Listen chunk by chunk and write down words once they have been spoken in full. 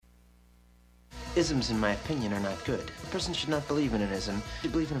Isms, in my opinion, are not good. A person should not believe in an ism, he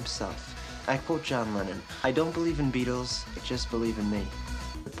should believe in himself. I quote John Lennon, I don't believe in Beatles, I just believe in me.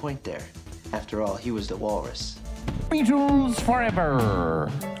 Good point there. After all, he was the walrus. Beatles Forever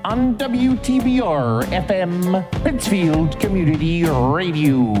on WTBR FM, Pittsfield Community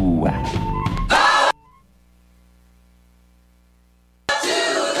Radio. Power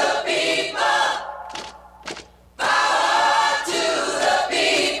to the people.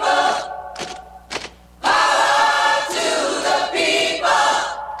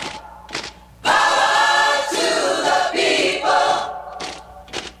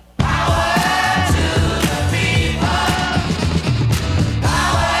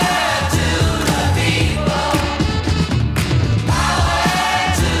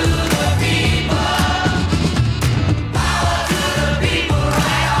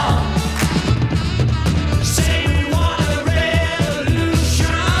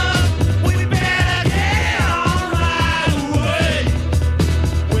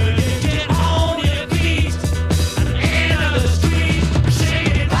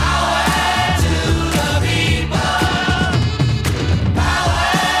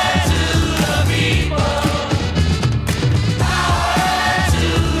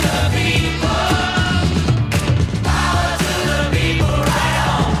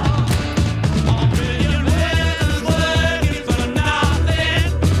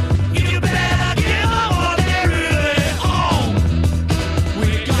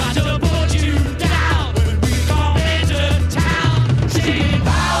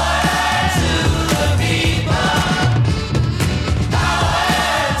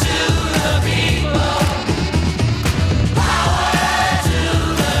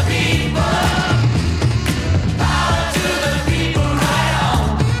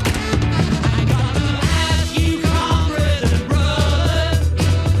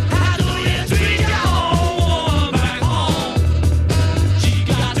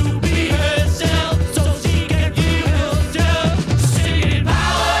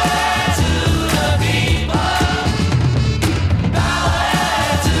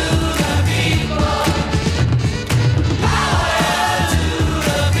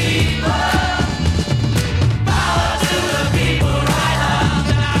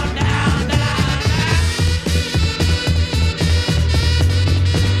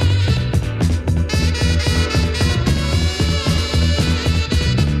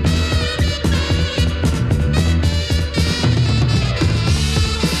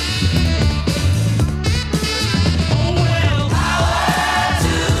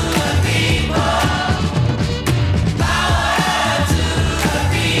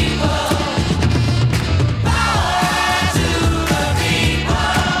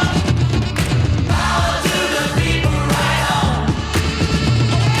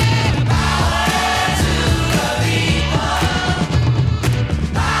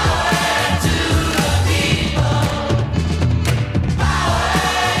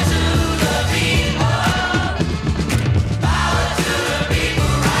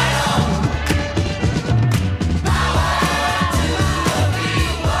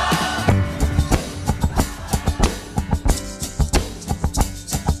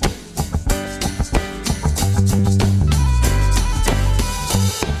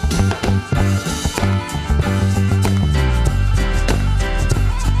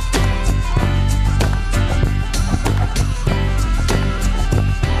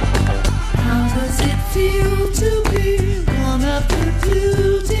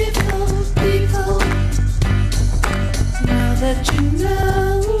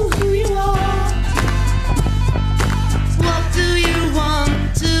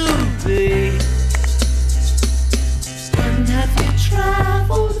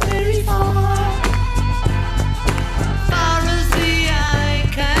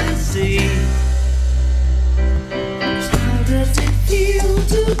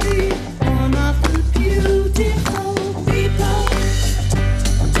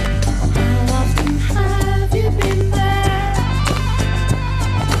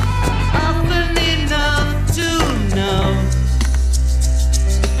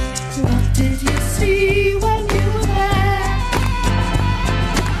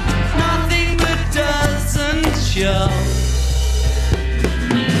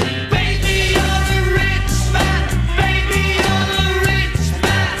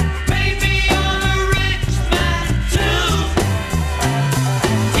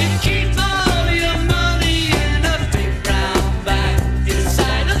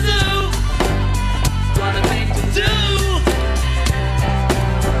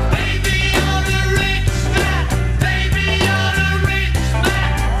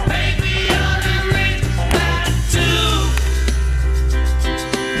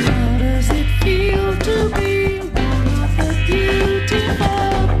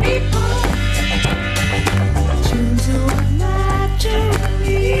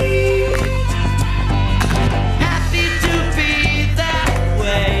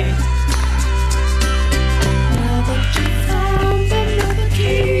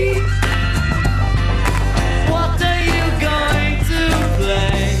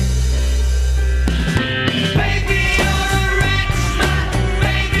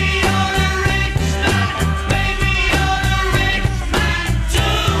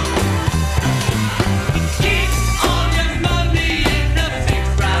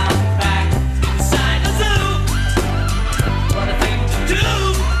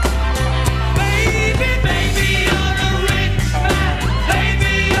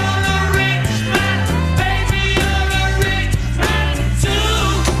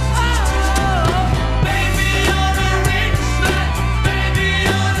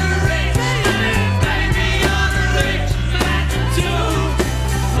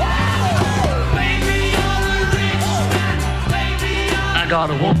 got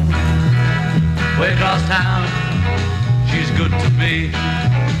a woman way across town. She's good to me.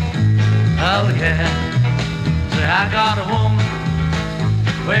 Oh yeah. Say I got a woman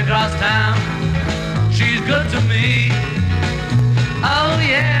way across town. She's good to me. Oh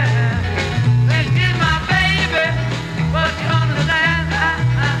yeah. This is my baby, but you understand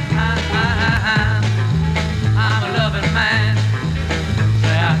I'm a loving man.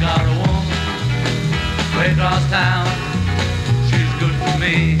 Say I got a woman way across town. She's good to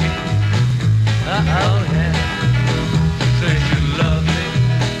me. Oh yeah. Say she loves me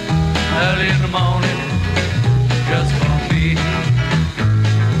early in the morning just for me.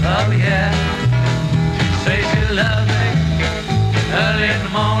 Oh yeah. She say she loves me early in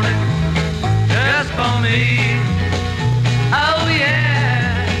the morning just for me. Oh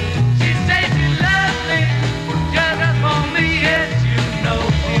yeah. She say she loves me just for me. Yes, you know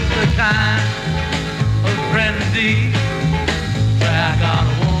she's the kind of friend indeed. Say I got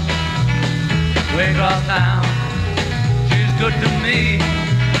a woman way across town. She's good to me.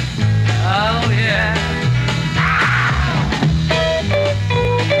 Oh yeah.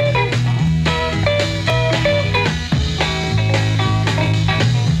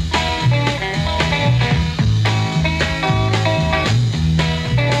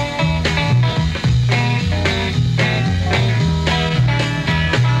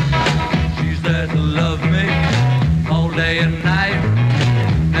 She's there to love me all day and night.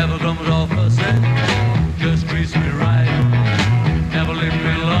 Never comes off her set, just treats me right. Never leave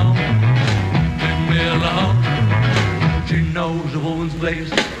me alone, leave me alone. She knows a woman's place,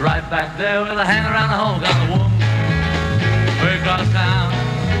 right back there with a hand around the hole. Got a woman way across town,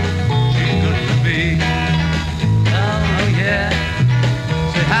 she's good to me. Oh yeah,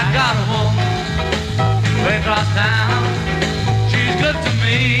 say I got a woman way across town, she's good to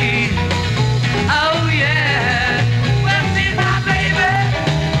me. Oh yeah, well she's my baby,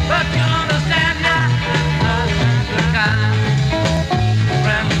 but you understand now, the kind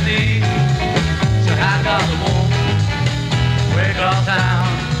friend indeed. So I got a woman way across town,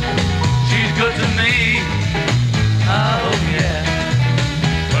 she's good to me. Oh yeah,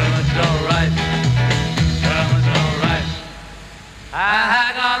 well it's alright, well it's alright. I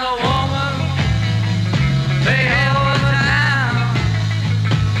got a woman way over town,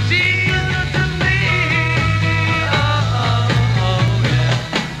 she's good to me. Oh, oh, oh yeah.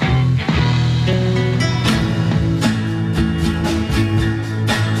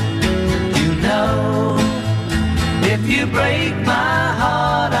 You know, if you break my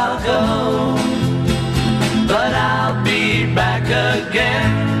heart, I'll go, but I'll be back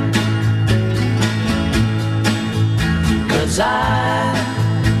again. 'Cause I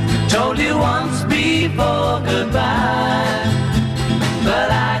told you once before goodbye, but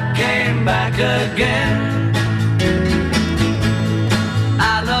I came back again.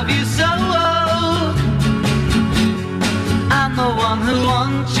 I love you so, I'm the one who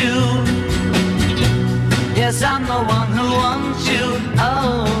wants you. Yes, I'm the one who wants you.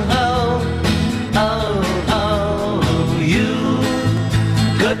 Oh, oh, oh, oh. You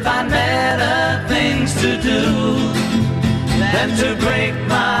could find better things to do than to break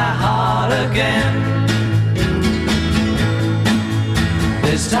my heart again.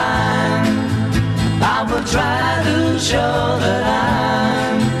 This time I will try to show that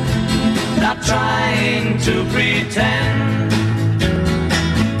I'm not trying to pretend.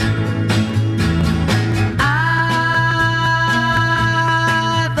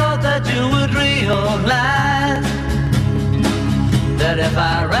 You would realize that if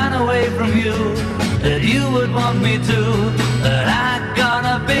I ran away from you, that you would want me to, that I got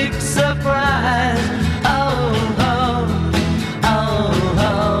a big surprise. Oh, oh, oh,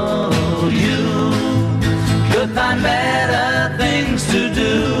 oh, you could find better things to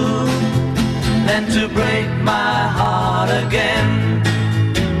do than to break my heart again.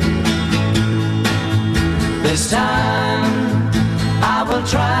 This time I will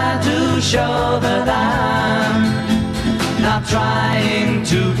try to show that I'm not trying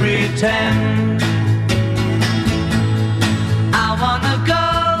to pretend. I wanna go,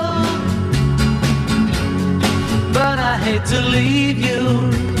 but I hate to leave you.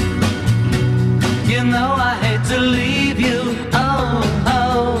 You know I hate to leave you. Oh,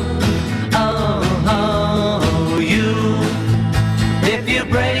 oh, oh, oh, you. If you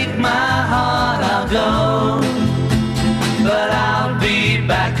break my heart, I'll go, but I'll be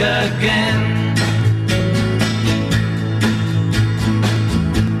back again.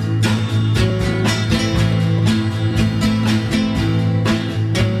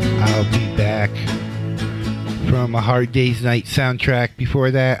 I'll be back from from A Hard Day's Night soundtrack.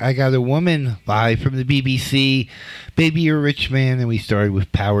 Before that, I Got a Woman, live from the BBC. Baby, You're a Rich Man. And we started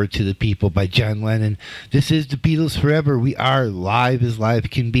with Power to the People by John Lennon. This is The Beatles Forever. We are live as live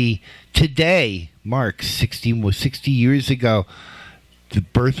can be. Today marks 60 years ago, the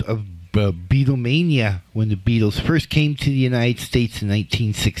birth of Beatlemania, when the Beatles first came to the United States in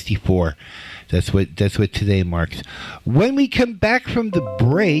 1964. That's what today marks. When we come back from the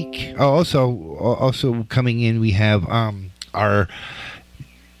break, also coming in, we have our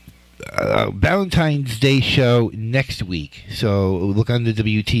Valentine's Day show next week. So look on the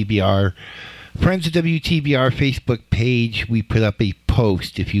WTBR Friends of WTBR Facebook page. We put up a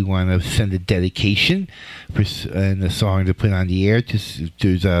post if you want to send a dedication and a song to put on the air.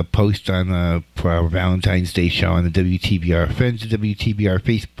 There's a post on for our Valentine's Day show on the WTBR Friends of WTBR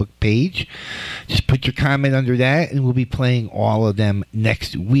Facebook page. Just put your comment under that, and we'll be playing all of them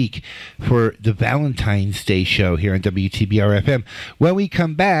next week for the Valentine's Day show here on WTBR FM. When we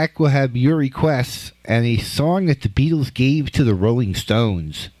come back, we'll have your requests and a song that the Beatles gave to the Rolling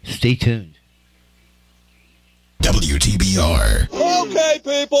Stones. Stay tuned. WTBR. Okay,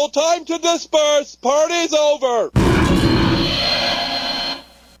 people, time to disperse. Party's over.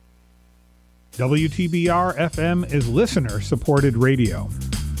 WTBR FM is listener-supported radio.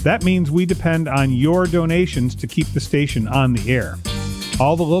 That means we depend on your donations to keep the station on the air.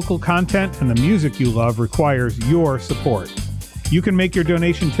 All the local content and the music you love requires your support. You can make your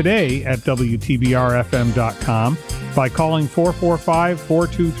donation today at WTBRFM.com by calling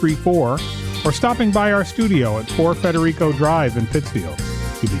 445-4234 or stopping by our studio at 4 Federico Drive in Pittsfield.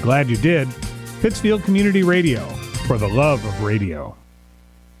 You'll be glad you did. Pittsfield Community Radio, for the love of radio.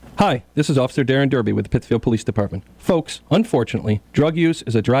 Hi, this is Officer Darren Derby with the Pittsfield Police Department. Folks, unfortunately, drug use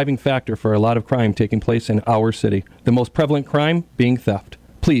is a driving factor for a lot of crime taking place in our city, the most prevalent crime being theft.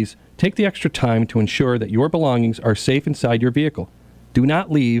 Please, take the extra time to ensure that your belongings are safe inside your vehicle. Do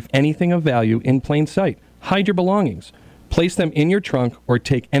not leave anything of value in plain sight. Hide your belongings. Place them in your trunk or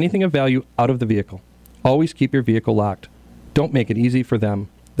take anything of value out of the vehicle. Always keep your vehicle locked. Don't make it easy for them.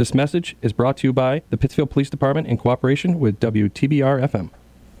 This message is brought to you by the Pittsfield Police Department in cooperation with WTBR FM.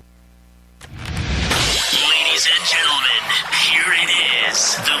 Ladies and gentlemen, here it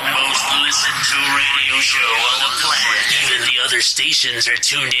is, the most listened to radio show on the planet. Even the other stations are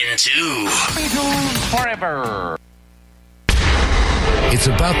tuned in too. Beatles Forever. It's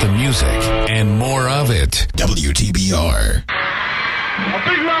about the music and more of it. WTBR. A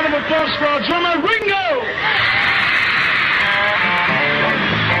big round of applause for our drummer, Ringo!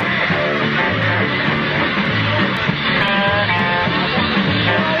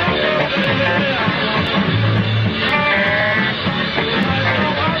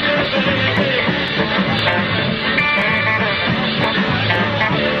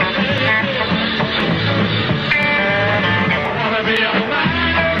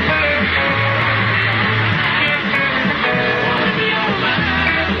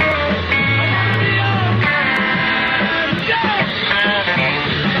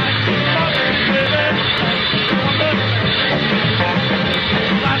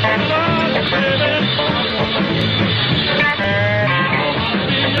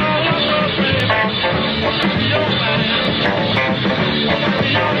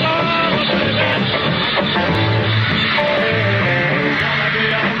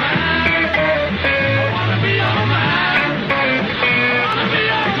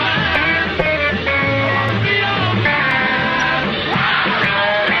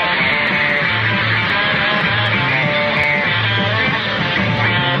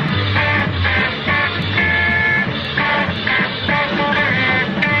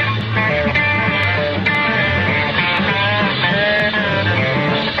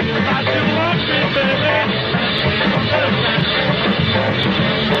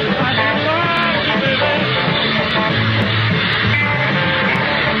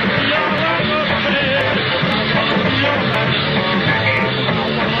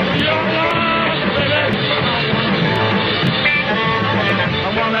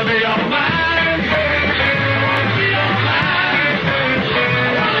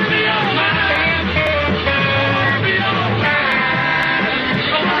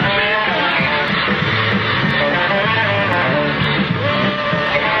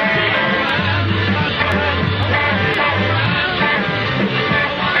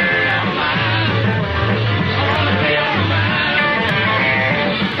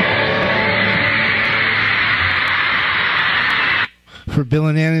 For Bill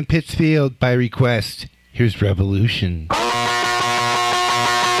and Ann in Pittsfield, by request, here's Revolution.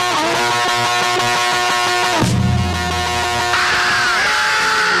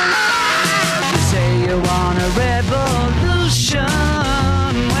 Say you want a revolution.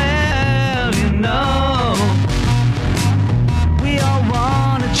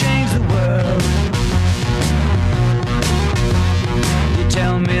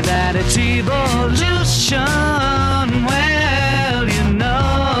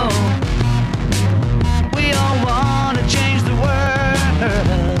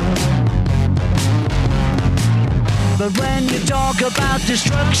 But when you talk about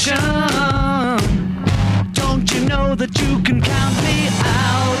destruction, don't you know that you can count me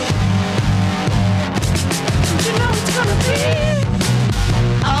out? Don't you know it's gonna be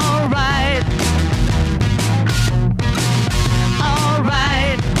alright?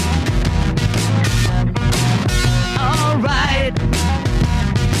 Alright. Alright.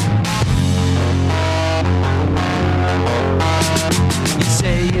 You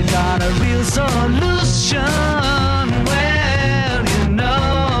say you got a real solution. Well, you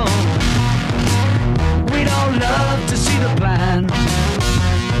know, we'd all love to see the plan.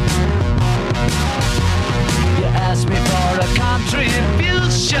 You asked me for a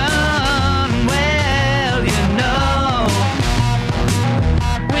contribution. Well, you know,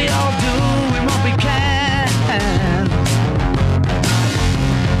 we all doing what we can.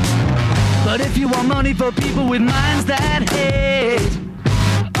 But if you want money for people with minds that hate,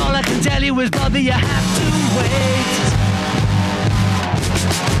 all I can tell you is, brother, you have to wait.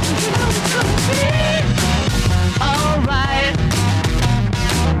 You know it's gonna be alright.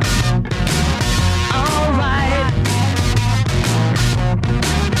 Alright. Alright.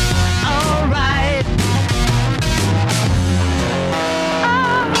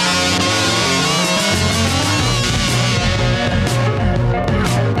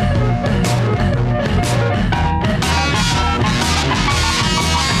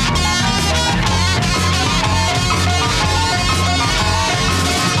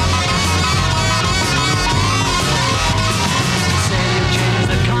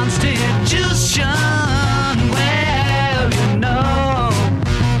 Well, you know,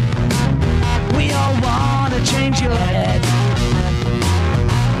 we all wanna change your head.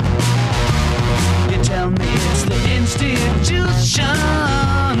 You tell me it's the institution.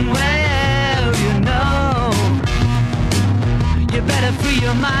 Well, you know, you better free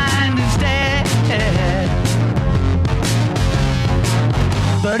your mind instead.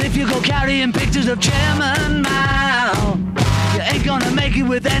 But if you go carrying pictures of Chairman Mao, you ain't gonna make it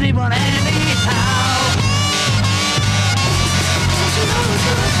with anyone anyhow. Don't you know it's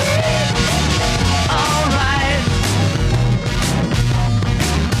gonna be alright?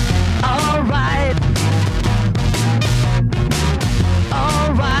 Alright. Alright.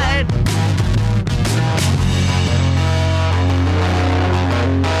 Alright.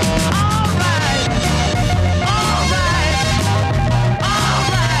 Alright. Alright. Alright.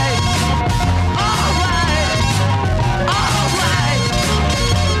 Alright.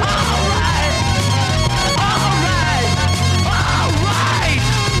 Alright.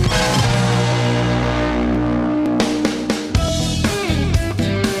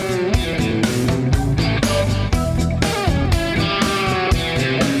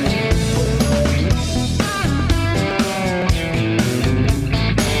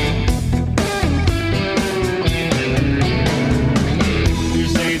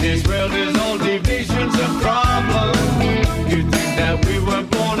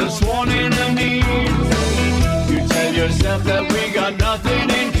 yourself that we got nothing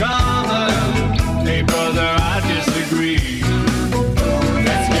in common. Hey brother, I disagree.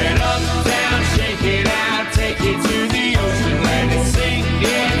 Let's get up, down, shake it out, take it to the ocean, let it sink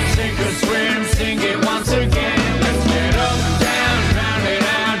in, sink or swim, sing it once again. Let's get up, down, round it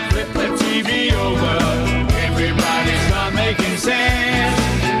out, flip the TV over. Everybody start making sense.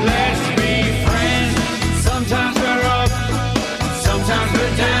 Let's be friends. Sometimes we're up, sometimes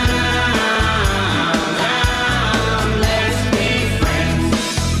we're down.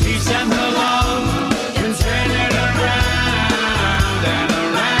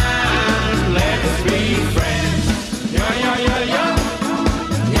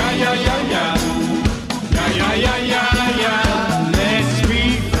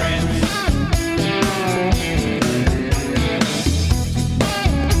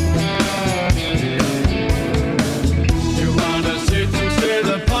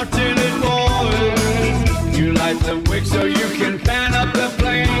 So you can fan up the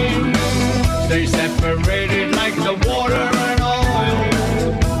flame. Stay separated like the water and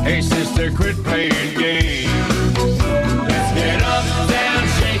oil. Hey sister, quit playing games. Let's get up, down,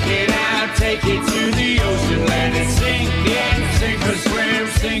 shake it out, take it to the ocean, let it sink in, sink or swim,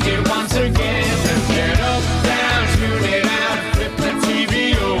 sing it once again. Let's get up, down, tune it out, flip the TV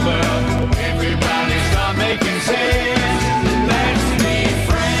over. Everybody start making sense. Let's be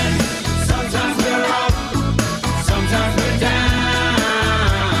friends. Sometimes we're up, sometimes we're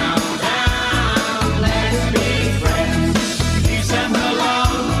down, down. Let's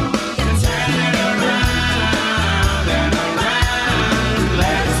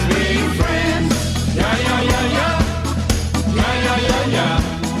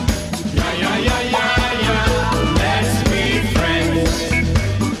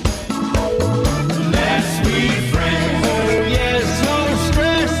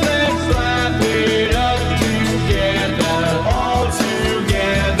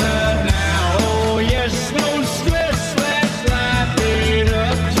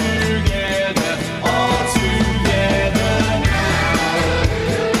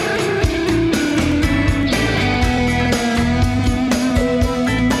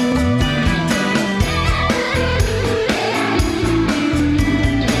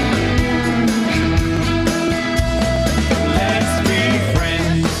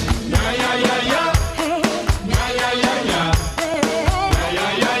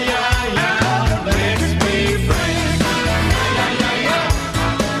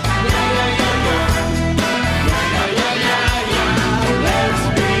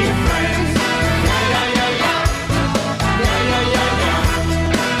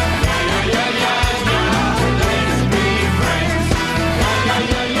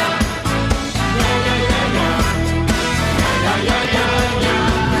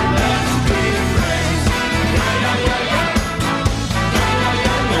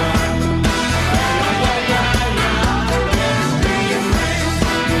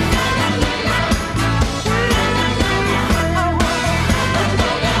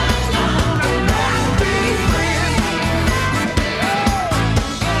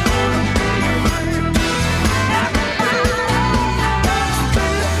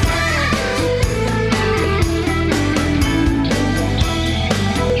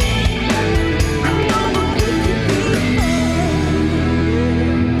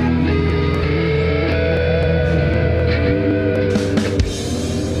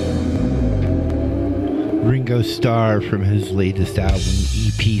Ringo Starr from his latest album,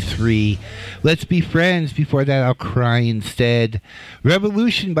 EP3. Let's Be Friends. Before that, I'll Cry Instead.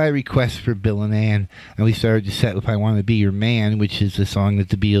 Revolution by request for Bill and Ann. And we started the set with I Want to Be Your Man, which is the song that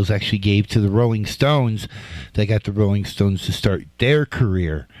the Beatles actually gave to the Rolling Stones. They got the Rolling Stones to start their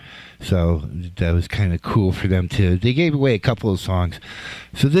career. So that was kind of cool for them too. They gave away a couple of songs.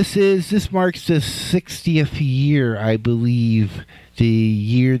 So this marks the 60th year, I believe,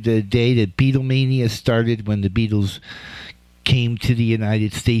 the day that Beatlemania started, when the Beatles came to the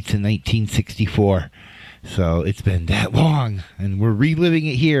United States in 1964. So it's been that long, and we're reliving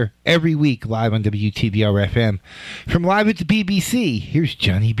it here every week live on WTBR FM. From Live at the BBC, here's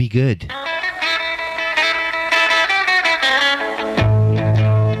Johnny B. Good.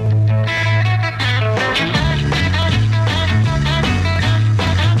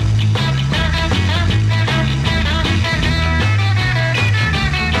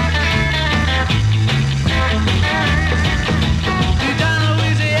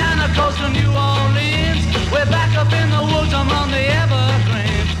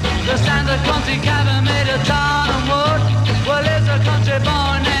 Country cabin made of tar and wood. Well, there's a country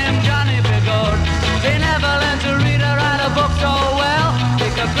boy named Johnny B. Good. He never learned to read or write a book so well. He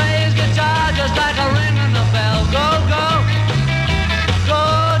could play his guitar just like a ring in the bell. Go, go, go,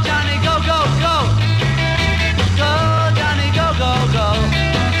 Johnny, go, go, go. Go, Johnny, go, go, go.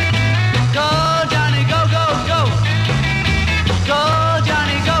 Go, Johnny, go, go, go. Go,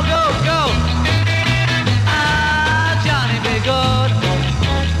 Johnny, go, go, go. Ah, Johnny B. Good.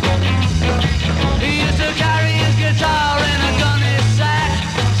 He used to carry his guitar in a gunny sack,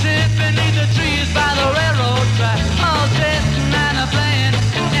 sit beneath the trees by the railroad track, all sitting and a-playing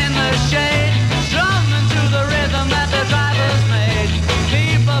in the shade, strumming to the rhythm that the drivers made.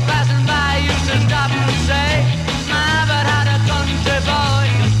 People passing by used to stop and say, my, but how the country boy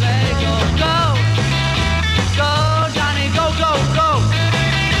can play. Go, go, go, Johnny, go, go, go.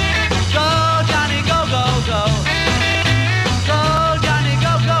 Go, Johnny, go, go, go. Go, Johnny,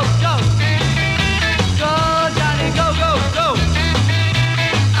 go, go, go. Go, Johnny, go, go, go.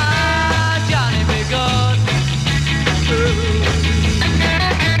 Ah, Johnny be good.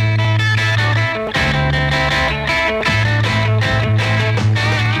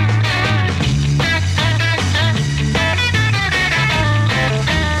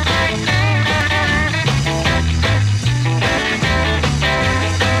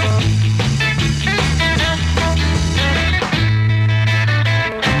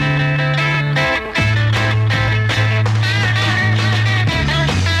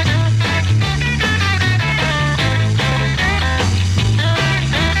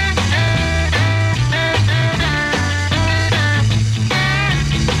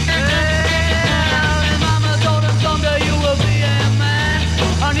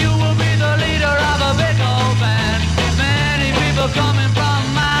 Coming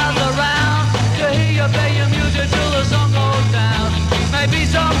from miles around to hear you play your music till the sun goes down. Maybe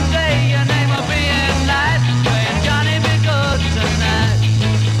someday your name will be in lights, playing Johnny B. Good tonight.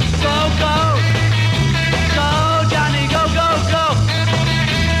 Go, go, go, Johnny, go, go, go.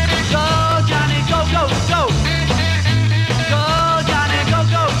 Go, Johnny, go, go, go. Go, Johnny, go,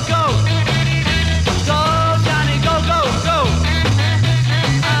 go, go. Go, Johnny, go, go, go.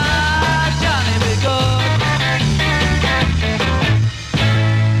 Ah, Johnny B. Good.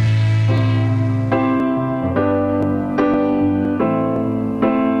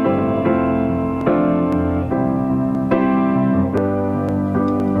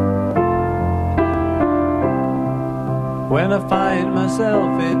 When I find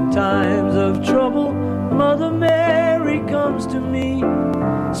myself in times of trouble, Mother Mary comes to me,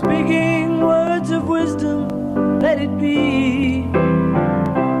 speaking words of wisdom, let it be.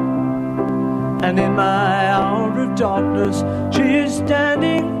 And in my hour of darkness, she is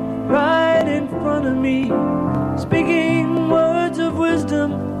standing right in front of me, speaking words of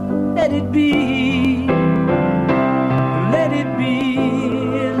wisdom, let it be. Let it be,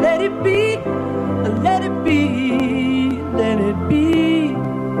 let it be, let it be. Let it be.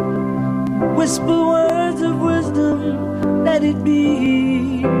 Whisper words of wisdom, let it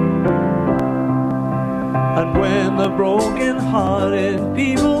be. And when the broken-hearted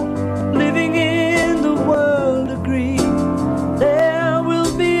people living in the world agree, there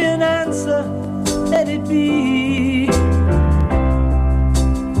will be an answer, let it be.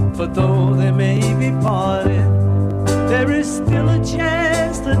 For though they may be parted, there is still a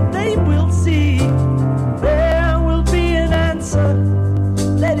chance that they will see. There will be an answer,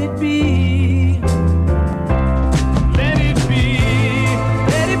 let it be. Let it be,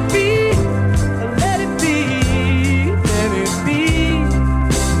 let it be, let it be, let it be.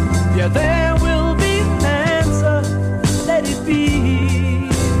 Yeah, there will be an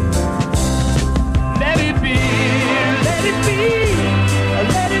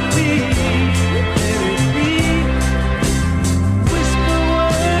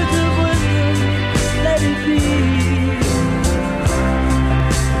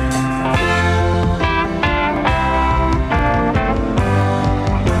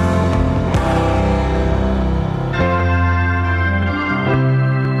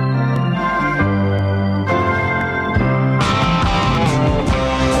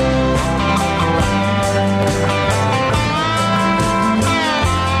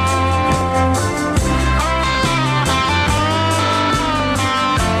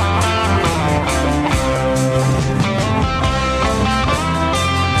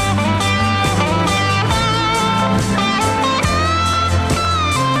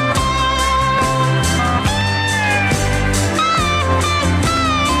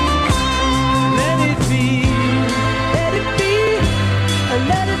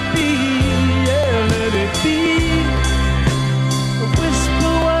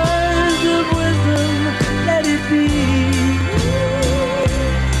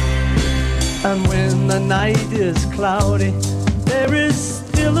night is cloudy, there is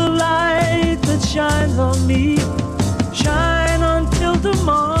still a light that shines on me. Shine until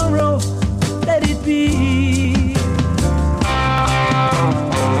tomorrow, let it be.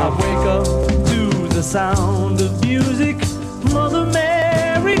 I wake up to the sound of music. Mother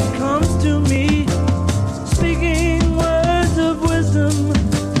Mary comes to me, speaking words of wisdom,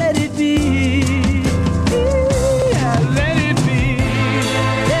 let it be. Yeah, let it be.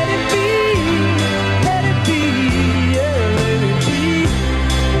 Let it be. Let it be. Yeah, let it be.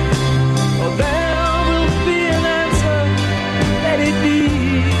 Oh, there will be an answer. Let it be.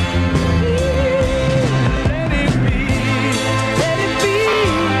 Let it be. Let it be.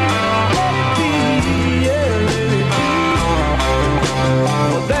 Let it be. Yeah, let it be.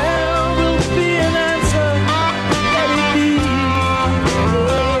 Oh, there will be an answer. Let it be.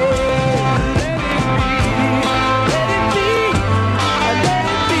 Let it be. Let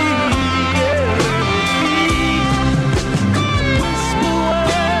it be. Yeah, let it be. Whisper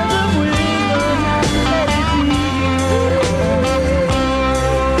words of wisdom. Let it be.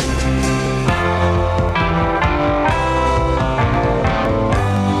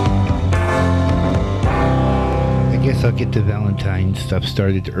 I guess I'll get the Valentine stuff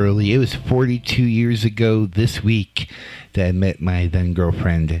started early. It was 42 years ago this week that I met my then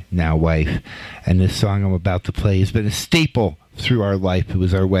girlfriend, now wife. And this song I'm about to play has been a staple through our life. It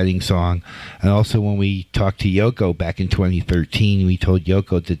was our wedding song. And also when we talked to Yoko back in 2013, we told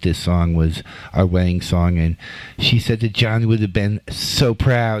Yoko that this song was our wedding song. And she said that John would have been so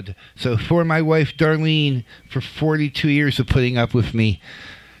proud. So for my wife, Darlene, for 42 years of putting up with me,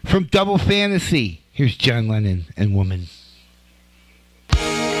 from Double Fantasy, here's John Lennon and Woman.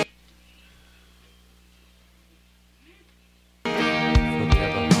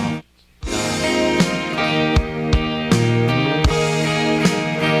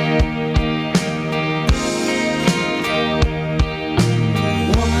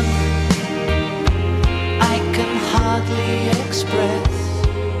 Woman, I can hardly express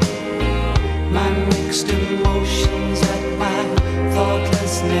my mixed emotions at my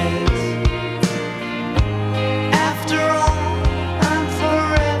thoughtlessness. After all, I'm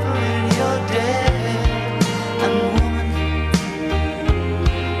forever in your debt. And woman,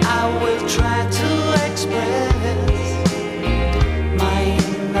 I will try to express my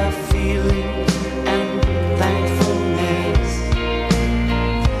inner feelings and thankfulness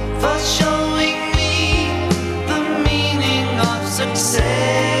for showing me the meaning of success.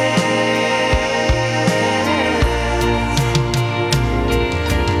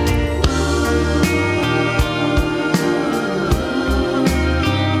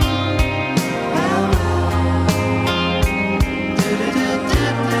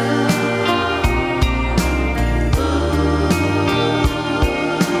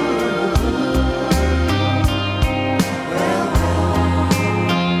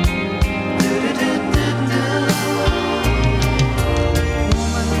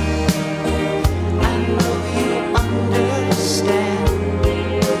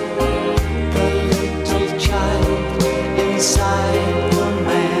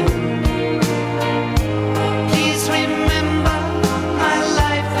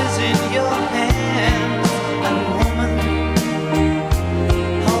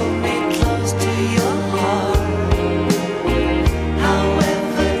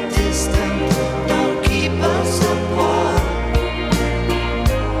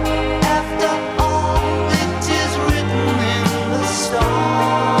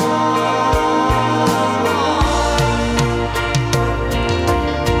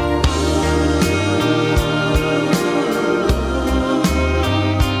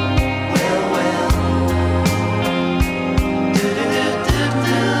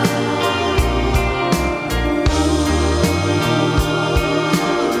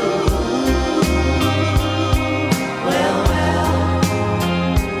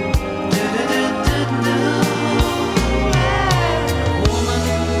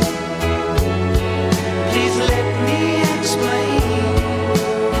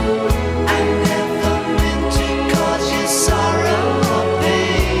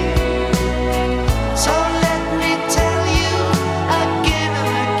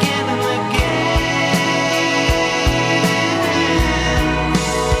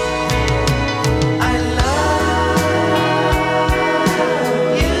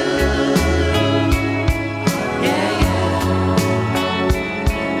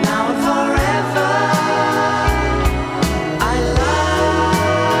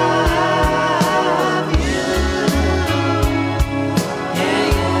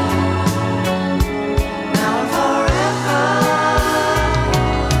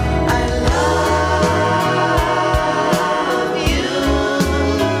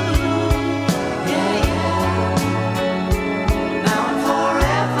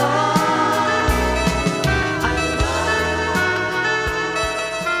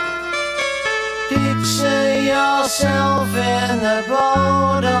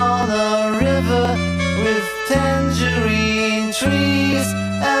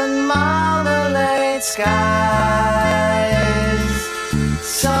 skies.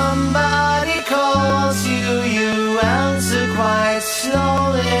 Somebody calls you, you answer quite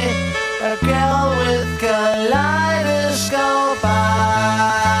slowly. A girl with kaleidoscope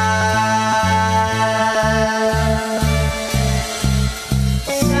eyes.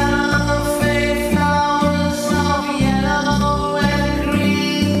 Self-made flowers of yellow and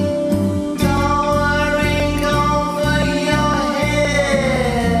green, towering over your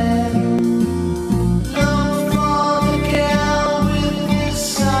head. Look for the girl with the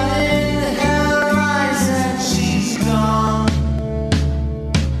sun in her eyes, and she's gone.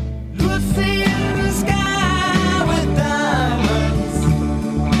 Lucy in the sky with diamonds.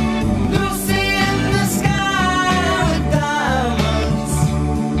 Lucy in the sky with diamonds.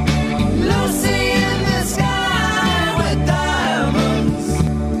 Lucy in the sky with diamonds.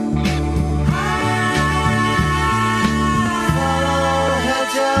 Follow her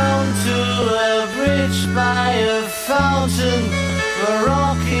down to a bridge by a fountain where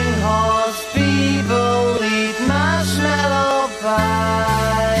rocking horse people eat marshmallow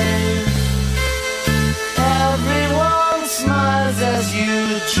pies. Everyone smiles as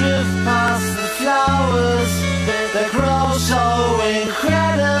you drift past the flowers that grow so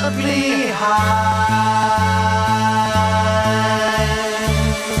incredibly high.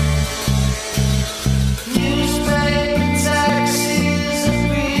 Newspaper taxis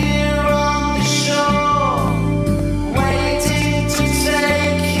appear on the shore, waiting to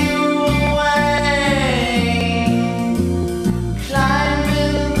take you away. Climb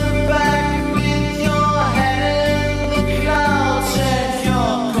in the back with your head in the clouds and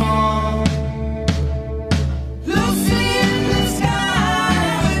you're gone. Lucy in the sky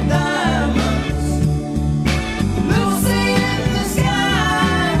with diamonds. Lucy in the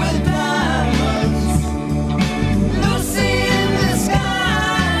sky with diamonds. Lucy in the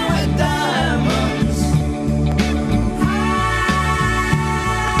sky with diamonds.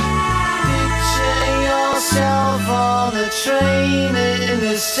 Picture yourself on a train in a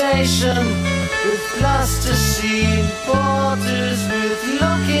station with plasticine borders with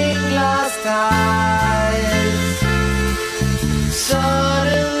looking glass ties.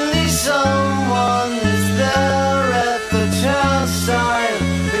 Suddenly someone is there at the turnstile,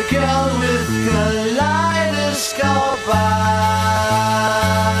 the girl with kaleidoscope eyes.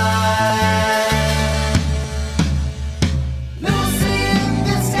 Lucy in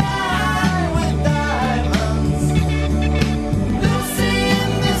the sky with diamonds. Lucy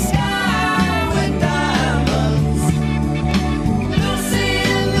in the sky with diamonds. Lucy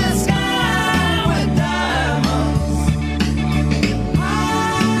in the sky with diamonds.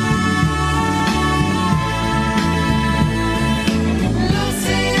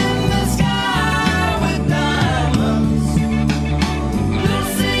 Lucy in the sky with diamonds.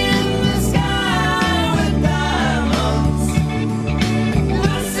 Lucy in the sky with diamonds.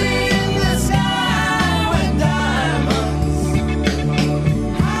 Lucy in the sky with diamonds.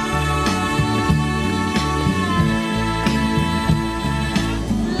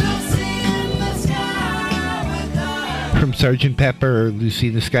 Lucy in the sky with diamonds. From Sgt. Pepper, Lucy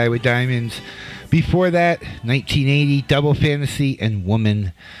in the Sky with Diamonds. Before that, 1980, Double Fantasy and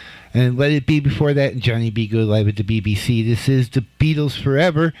Woman. And Let It Be before that, and Johnny B. Good live at the BBC. This is the Beatles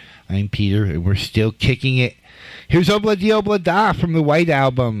Forever. I'm Peter, and we're still kicking it. Here's Obla Di Obla Da from the White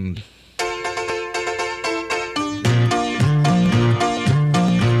Album.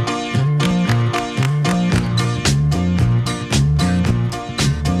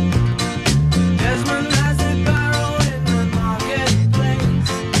 Desmond has a barrow in the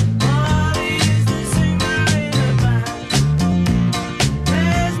marketplace. Molly is the singer in the band.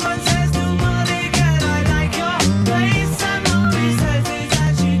 Desmond says to Molly, "Can I like your place?" And Molly says it's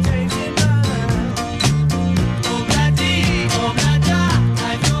that she takes him by the hand. Oh, Bloody, oh, Blada,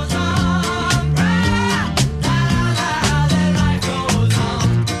 life goes on.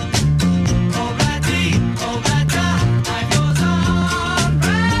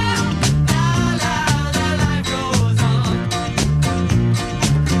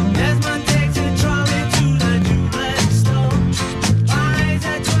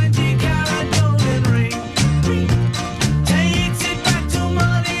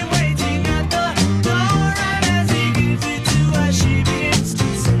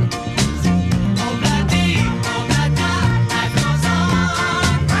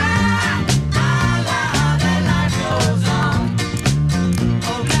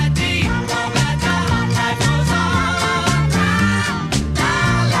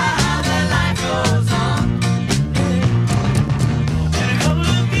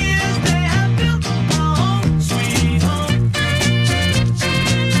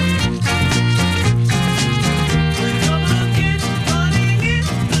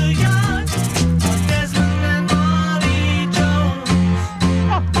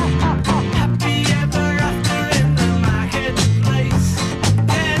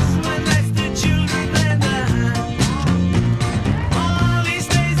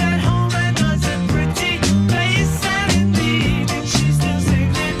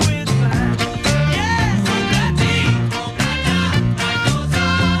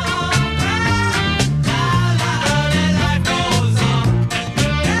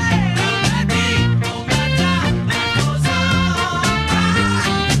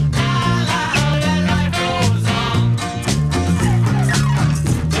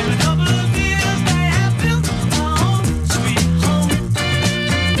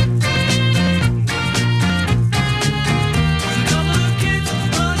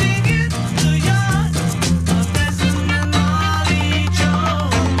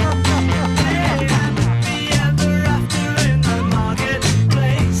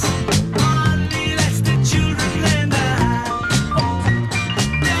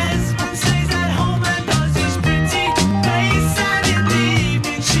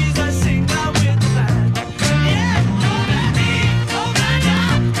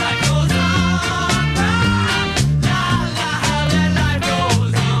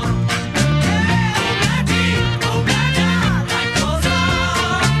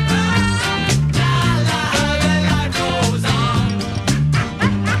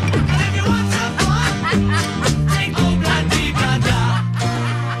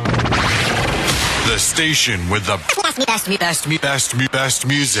 station with the best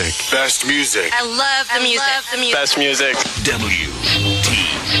music. Best music. I love the music. Best music. WTBR.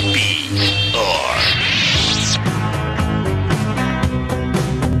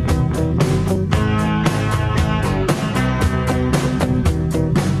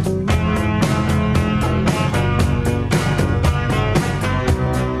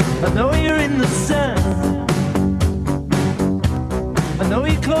 I know you're in the sun. I know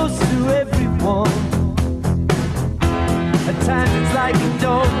you're close to everyone. At times it's like you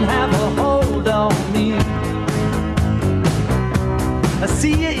don't have a hold on me. I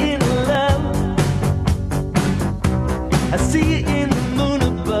see you in love. I see you in the moon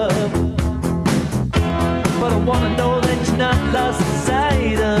above. But I wanna know that you're not lost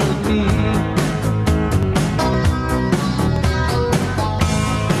sight of me.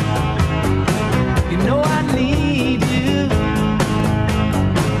 You know I need you.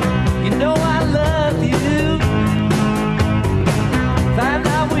 You know I love you. If I'm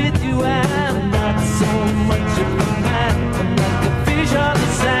not with you, I'm not so much of a man. I'm like a fish on the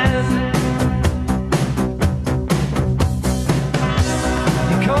sand.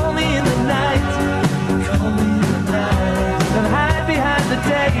 You call me in the night. You call me in the night. And hide behind the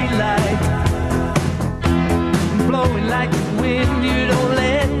daylight. I'm blowing like the wind. You don't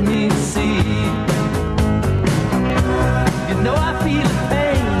let me see. You know I feel the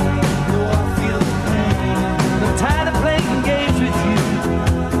pain. You know I feel the pain. I'm tired of playing games with you.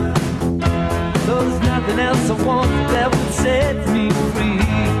 Though there's nothing else I want that would set me free.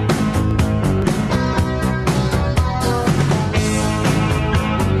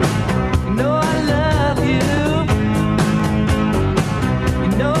 You know I love you. You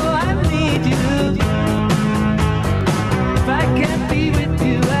know I need you. If I can't be with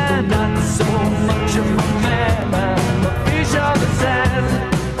you, I'm not so much of a man. I'm a fish on the sand.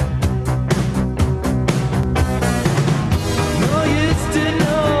 No use to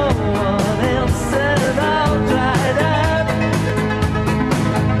no one else and all dried up.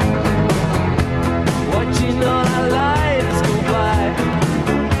 Watching all our lives go by.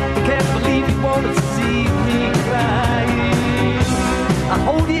 I can't believe you wanna see me crying. I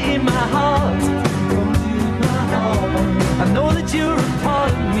hold you in my heart. I know that you're a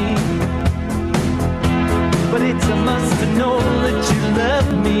part of me. But it's a must to know that you love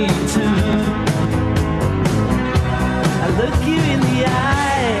me too. I look you in the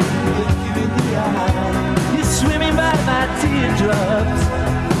eye. You're swimming by my teardrops.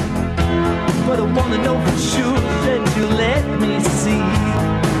 But I wanna know for sure that you let me see.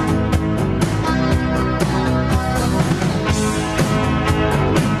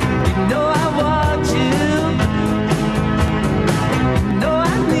 You know I want you. You know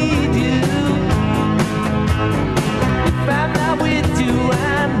I need you. If I'm not with you,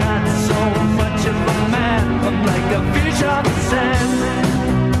 I'm not so much of a man. I'm like a fish on the sand.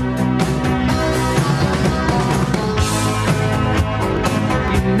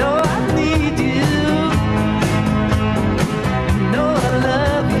 You know I need you. You know I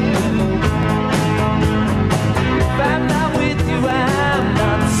love you. If I'm not with you, I'm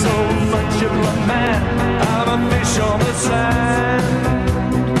not so much of a man. I'm a fish on the sand.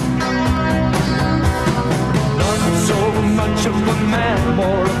 Not so much of a man,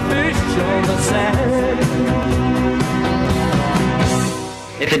 more a fish on the sand.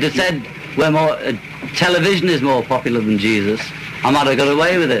 If it had said we're more, television is more popular than Jesus, I might have got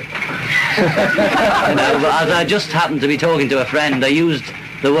away with it. You know, but as I just happened to be talking to a friend, I used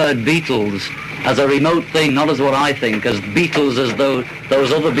the word Beatles as a remote thing, not as what I think, as Beatles as though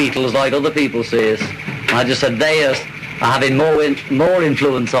those other Beatles like other people see us. And I just said they are having more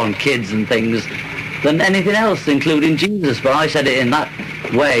influence on kids and things than anything else, including Jesus. But I said it in that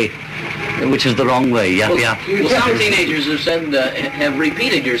way, which is the wrong way. Well, some teenagers have said, have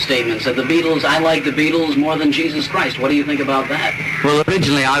repeated your statements that the Beatles, I like the Beatles more than Jesus Christ. What do you think about that? Well,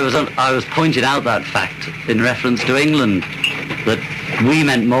 originally I was pointing out that fact in reference to England, that we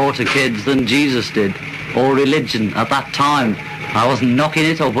meant more to kids than Jesus did, or religion at that time. I wasn't knocking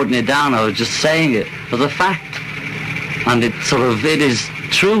it or putting it down, I was just saying it as a fact. And it is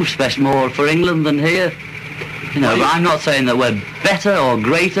true, especially more for England than here. You know, but I'm not saying that we're better or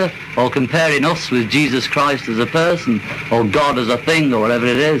greater or comparing us with Jesus Christ as a person or God as a thing or whatever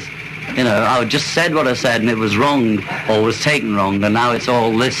it is. You know, I just said what I said and it was wrong or was taken wrong, and now it's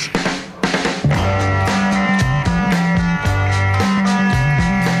all this.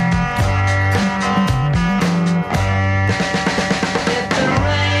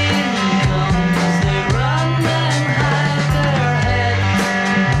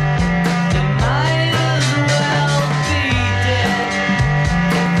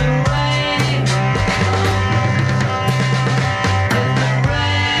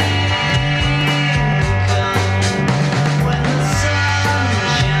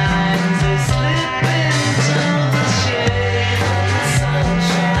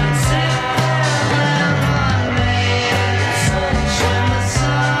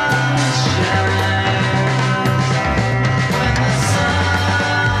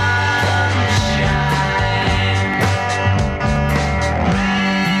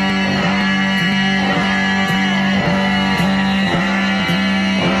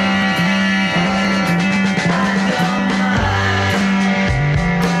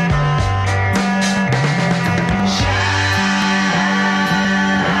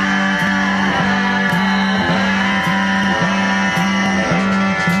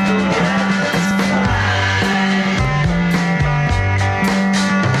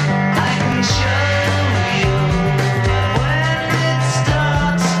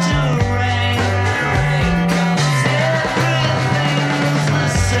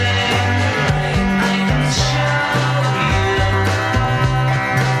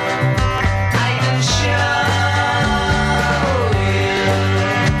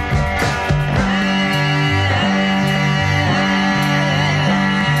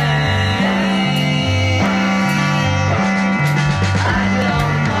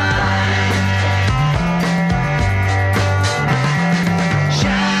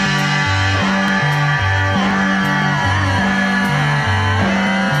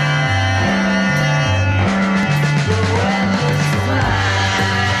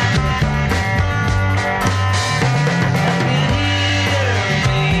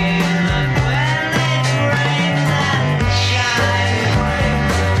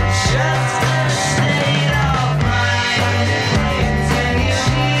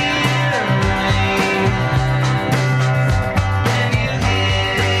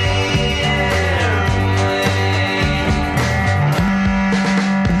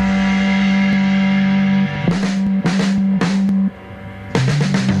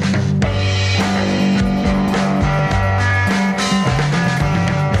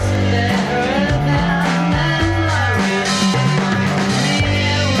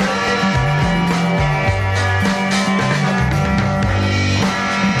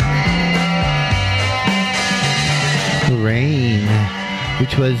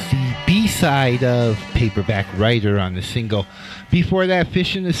 which was the B-side of Paperback Writer on the single. Before that,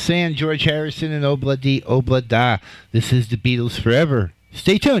 Fish in the Sand, George Harrison and Obla Di Obla Da. This is the Beatles Forever.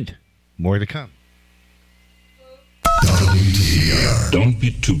 Stay tuned. More to come. Don't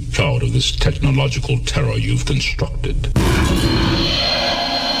be too proud of this technological terror you've constructed.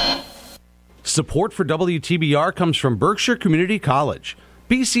 Support for WTBR comes from Berkshire Community College.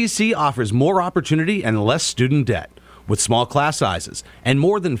 BCC offers more opportunity and less student debt, with small class sizes and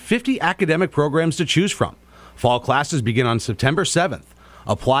more than 50 academic programs to choose from. Fall classes begin on September 7th.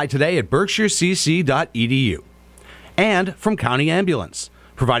 Apply today at berkshirecc.edu. And from County Ambulance,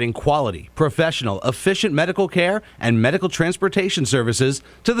 providing quality, professional, efficient medical care and medical transportation services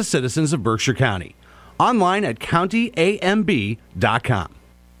to the citizens of Berkshire County. Online at countyamb.com.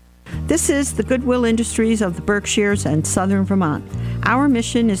 This is the Goodwill Industries of the Berkshires and Southern Vermont. Our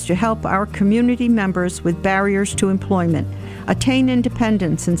mission is to help our community members with barriers to employment attain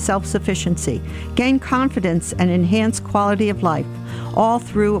independence and self-sufficiency, gain confidence and enhance quality of life, all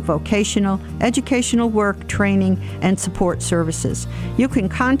through vocational, educational work, training, and support services. You can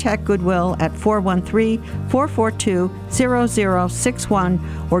contact Goodwill at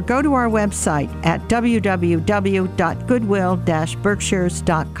 413-442-0061 or go to our website at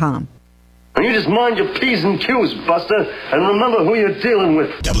www.goodwill-berkshires.com. And you just mind your P's and Q's, Buster, and remember who you're dealing with.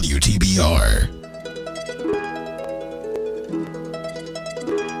 WTBR.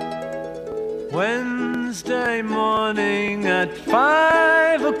 Wednesday morning at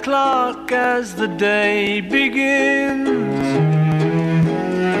 5 o'clock as the day begins,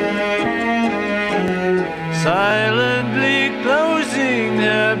 silently closing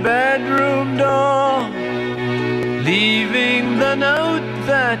her bedroom door, leaving the note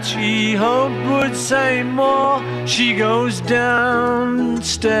that she hoped would say more. She goes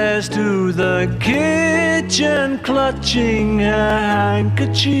downstairs to the kitchen, clutching her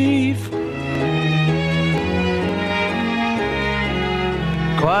handkerchief,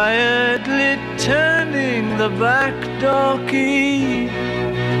 quietly turning the back door key.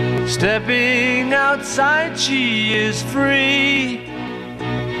 Stepping outside, she is free.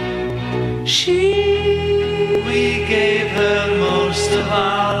 We gave her most of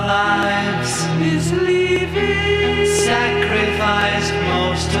our lives, is leaving, sacrificed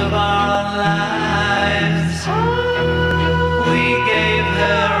most of our lives. We gave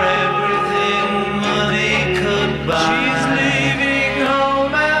her everything money could buy. She's leaving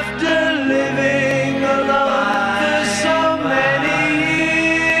home after living alone for so many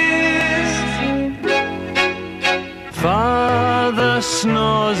years. Father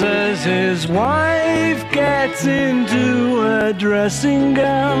snores as his wife gets into a dressing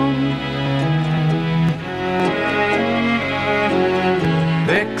gown,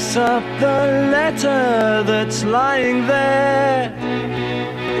 picks up the letter that's lying there,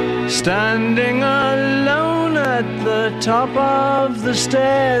 standing alone at the top of the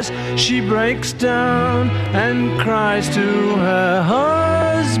stairs. She breaks down and cries to her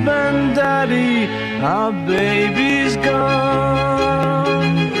husband, Daddy, our baby's gone.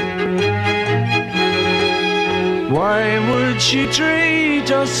 Why would she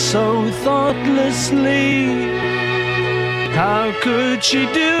treat us so thoughtlessly? How could she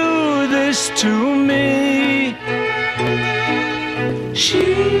do this to me?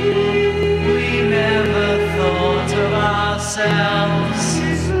 We never thought of ourselves,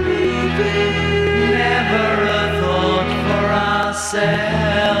 never a thought for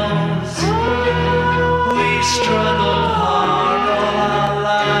ourselves. We struggled hard all our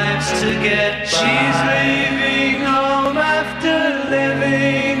lives to get by. She's leaving home after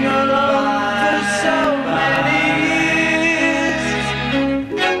living alone for so many years.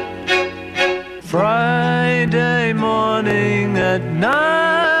 Friday morning at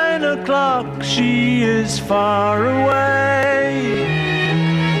 9 o'clock, she is far away,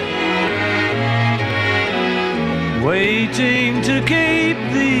 waiting to keep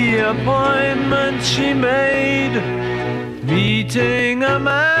the appointment she made, meeting a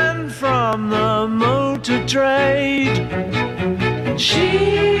man from the motor trade.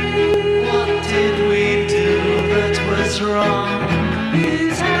 What did we do that was wrong?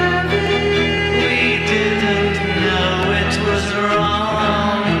 He's having, we didn't know it was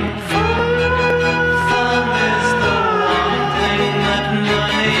wrong. Fun is the one thing that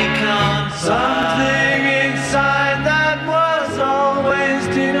money can't buy. Something inside that was always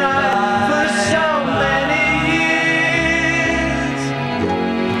denied for so many years.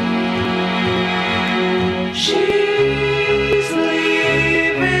 She's leaving.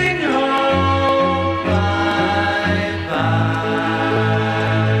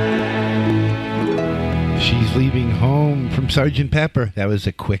 Sgt. Pepper. That was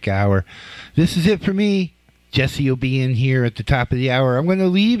a quick hour. This is it for me. Jesse will be in here at the top of the hour. I'm going to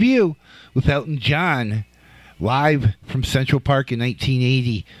leave you with Elton John, live from Central Park in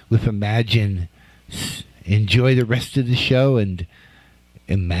 1980 with Imagine. Enjoy the rest of the show and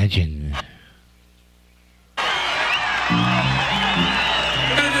imagine. We're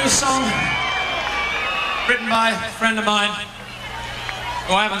going to do a song written by a friend of mine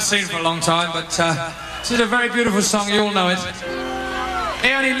who I haven't seen for a long time, but this is a very beautiful song. You all know it.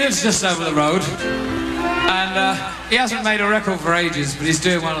 He only lives just over the road, and he hasn't made a record for ages, but he's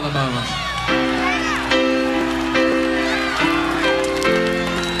doing one at the moment.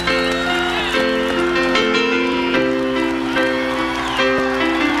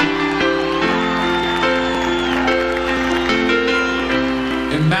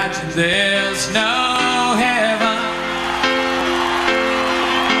 Imagine there's no heaven.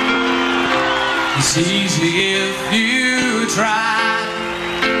 It's easy if you try.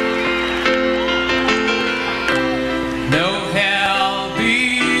 No hell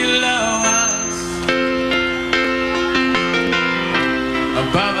below us,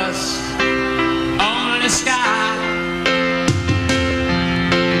 above us only sky.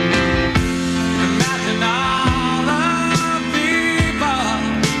 Imagine all the people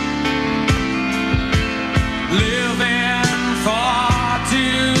living for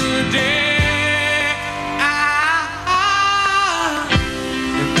today.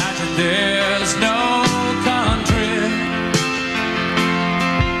 Imagine there's no country.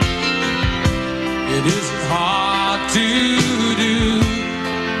 It isn't hard to do.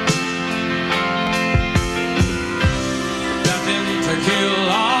 Nothing to kill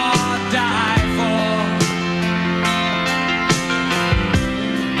or die for,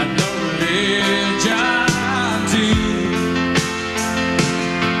 and no religion too.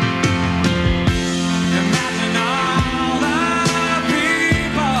 Imagine all the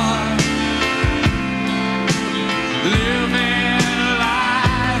people living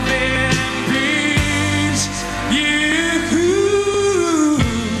life in peace.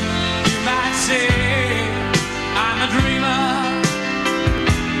 You might say I'm a dreamer,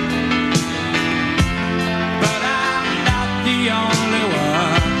 but I'm not the only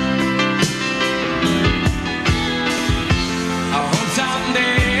one. I hope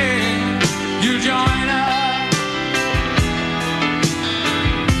someday you'll join us,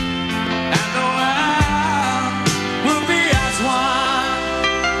 and the world will be as one.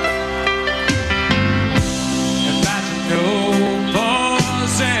 Imagine no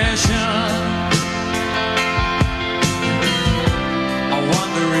possession. I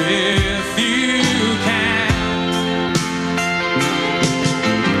wonder if you can.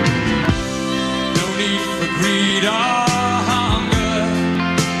 No need for greed or hunger.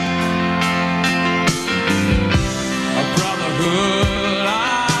 A brotherhood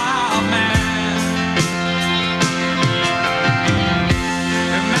of man.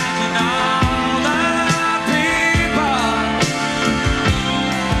 Imagine all the people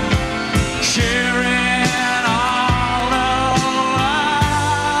sharing all the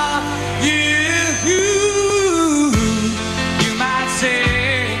world. You might say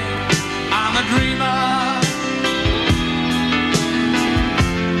I'm a dreamer,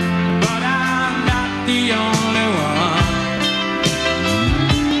 but I'm not the only one.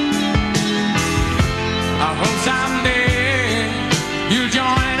 I hope someday you'll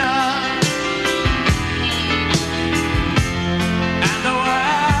join us, and the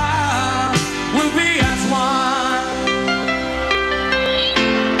world will be as one.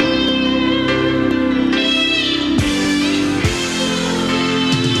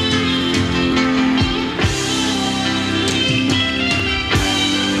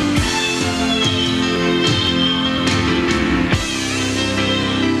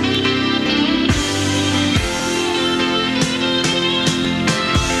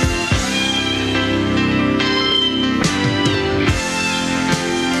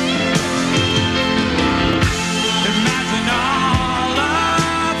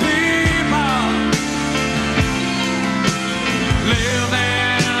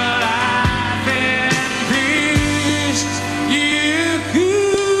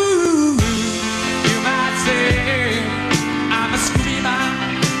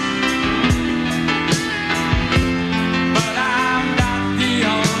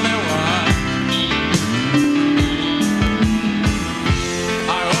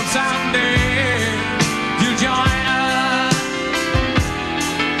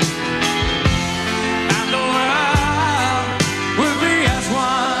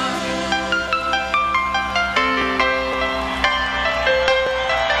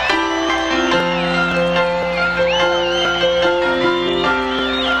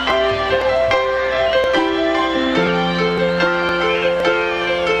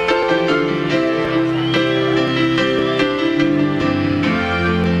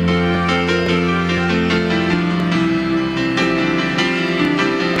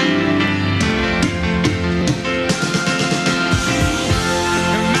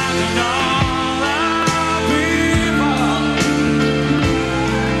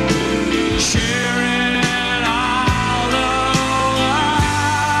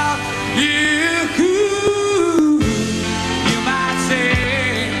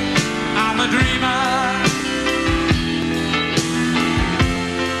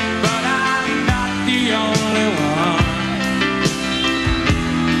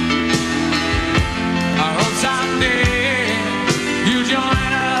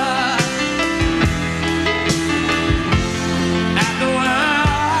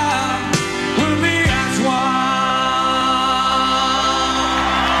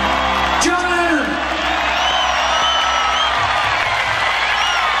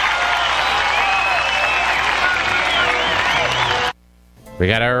 We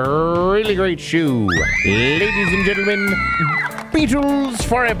got a really great show. Ladies and gentlemen, Beatles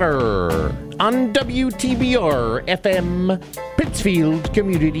Forever on WTBR FM, Pittsfield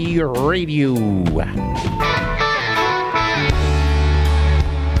Community Radio.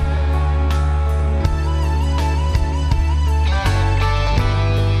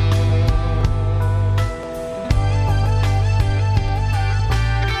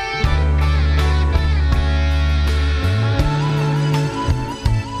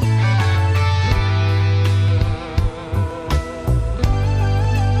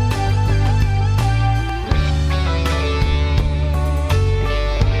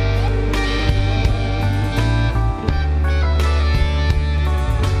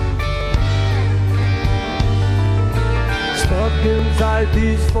 Inside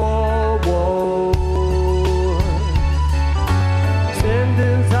these four walls, stand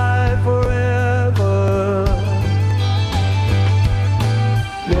inside forever,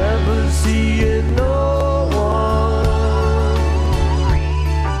 never seeing no one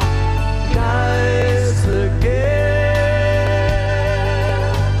nice again,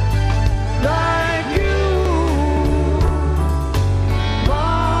 like you,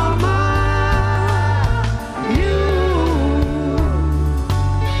 Mama, you.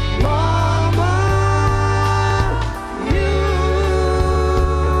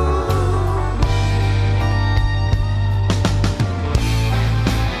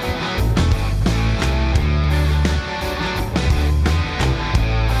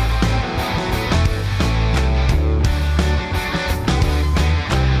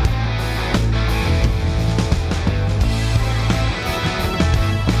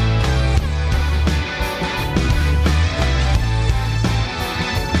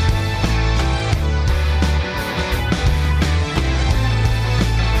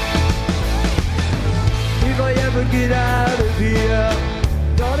 Get out of here,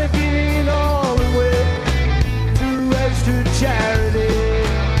 gonna give it all away to registered charity.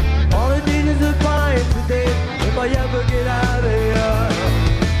 All I need is a client today. If I ever get out of here,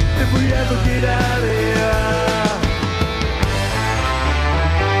 if we ever get out of here.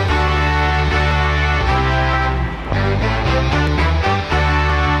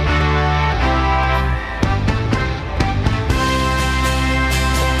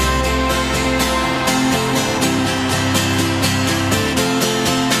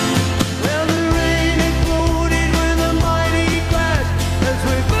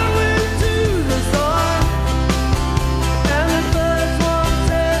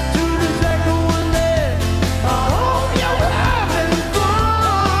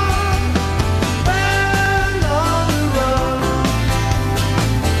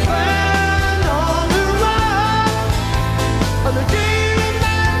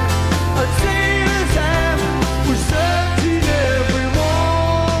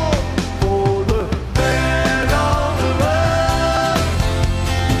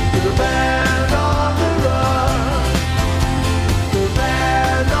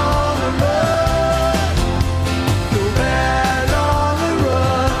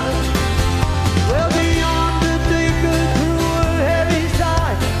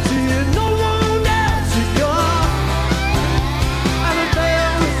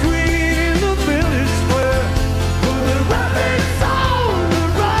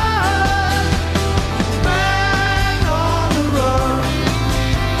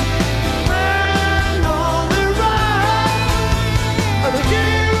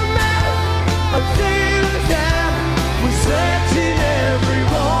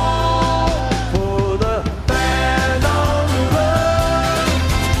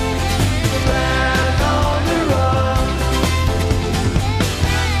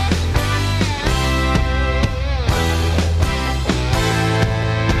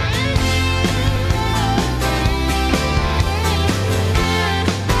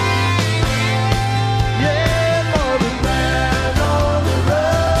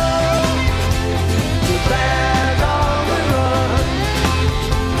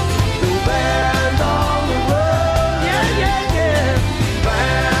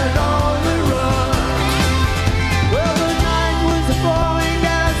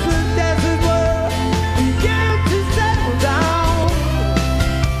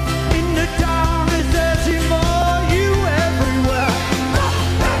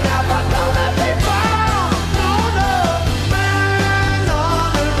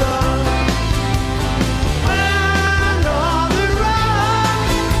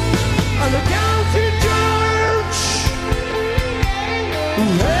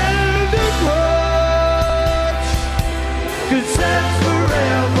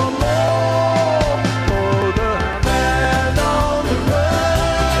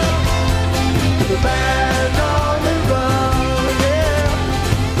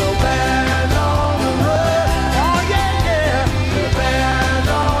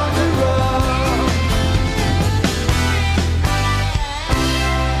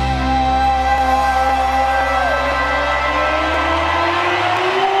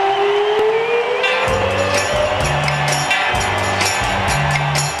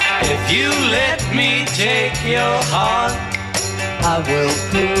 If you let me take your heart, I will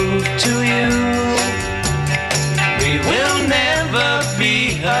prove to you we will never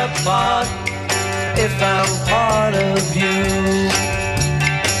be apart if I'm part of you.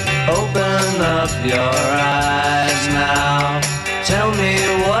 Open up your eyes now, tell me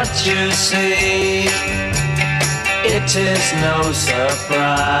what you see. It is no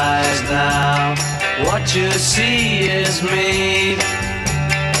surprise now, what you see is me.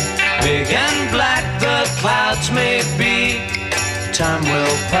 Big and black the clouds may be, time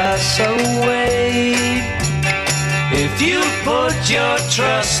will pass away. If you put your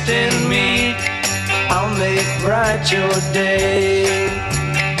trust in me, I'll make bright your day.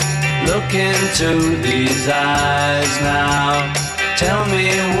 Look into these eyes now, tell me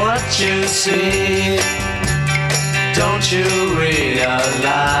what you see. Don't you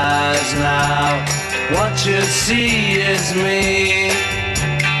realize now, what you see is me.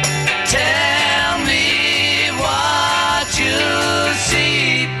 Tell me what you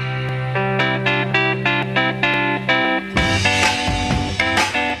see.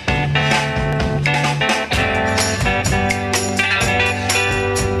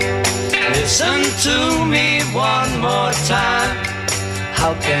 Listen to me one more time.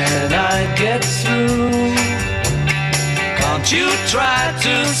 How can I get through? Can't you try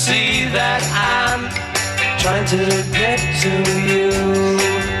to see that I'm trying to get to you?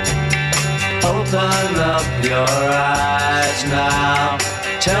 Open up your eyes now,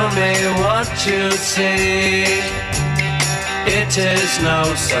 tell me what you see. It is no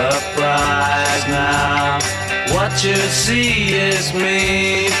surprise now, what you see is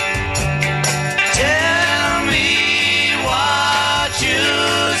me. Tell me what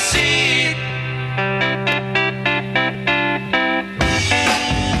you see.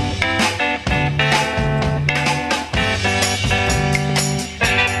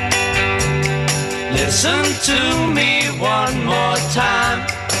 Listen to me one more time.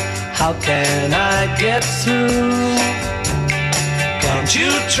 How can I get through? Can't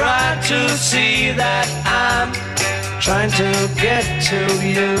you try to see that I'm trying to get to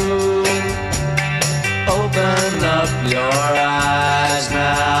you? Open up your eyes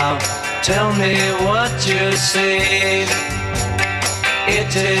now, tell me what you see.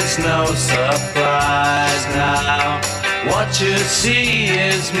 It is no surprise now, what you see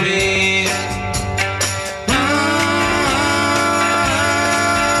is me.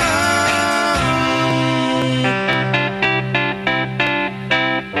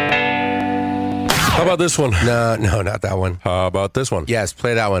 How about this one? No, not that one. How about this one? Yes,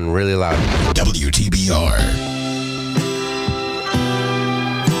 play that one really loud. WTBR.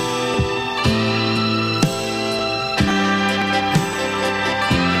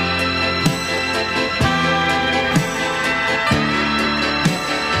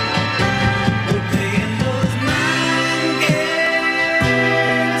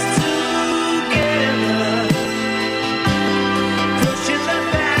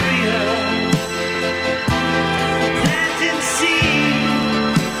 Planting seed,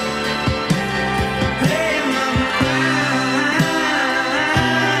 playing my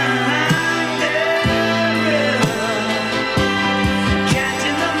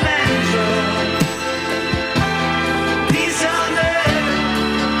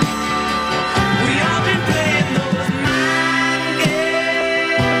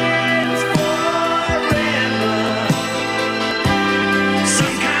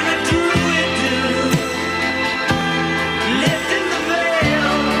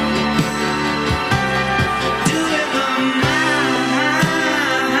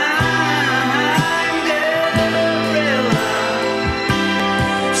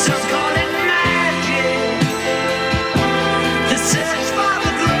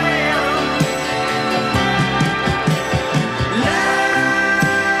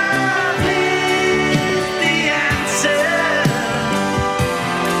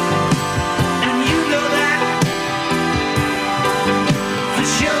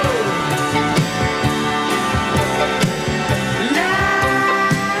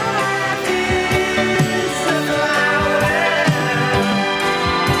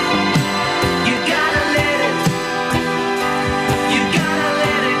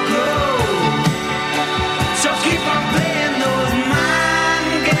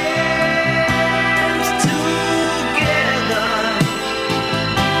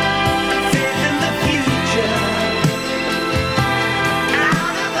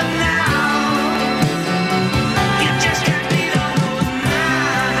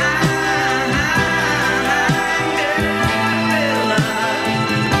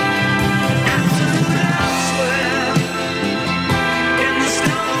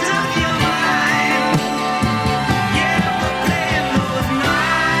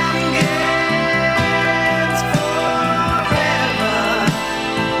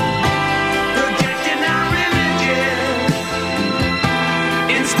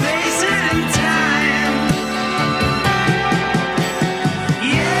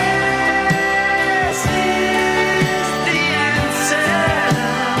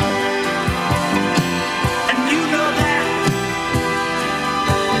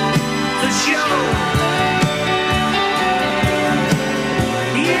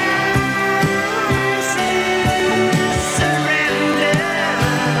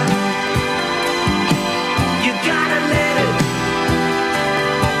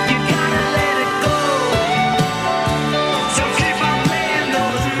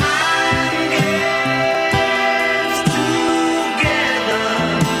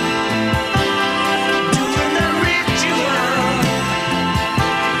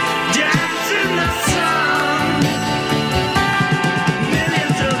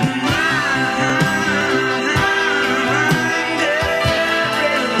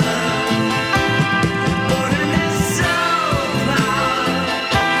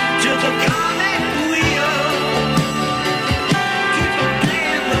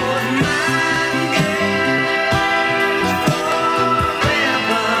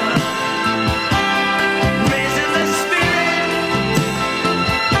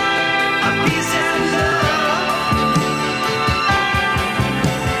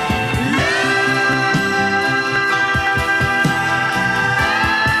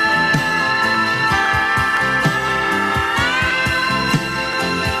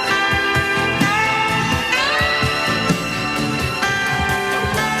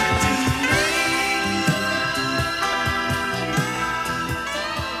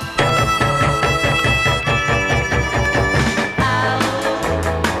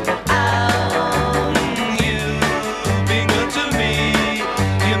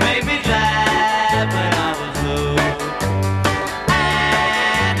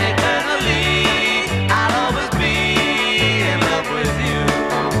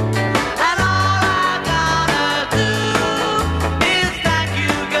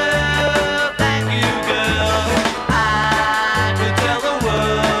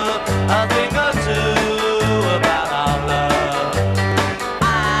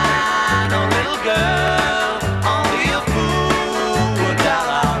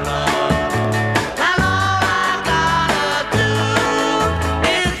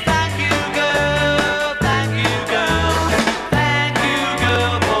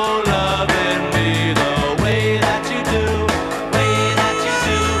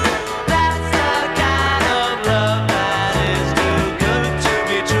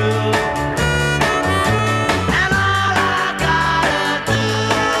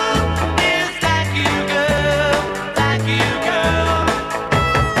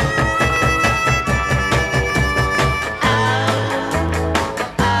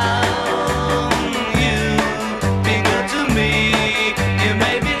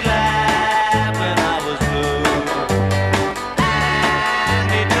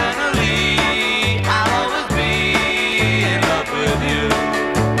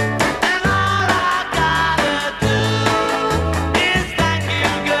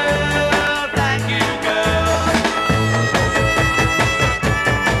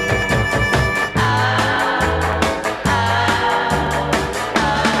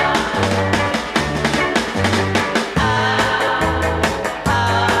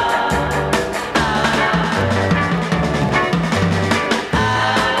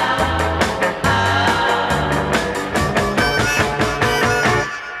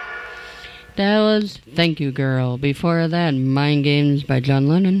Thank You Girl. Before that, Mind Games by John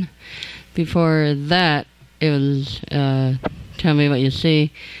Lennon. Before that, it was Tell Me What You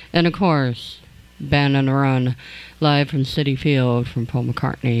See. And of course, Band on the Run, live from Citi Field from Paul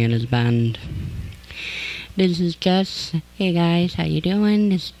McCartney and his band. This is Jess. Hey guys, how you doing?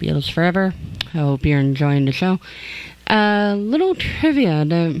 This is Beatles Forever. I hope you're enjoying the show. Little trivia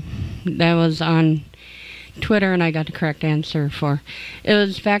that was on Twitter and I got the correct answer for. It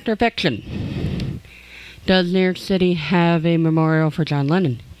was fact or fiction. Does New York City have a memorial for John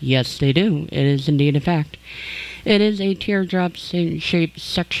Lennon? Yes, they do. It is indeed a fact. It is a teardrop-shaped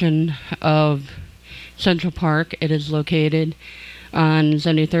section of Central Park. It is located on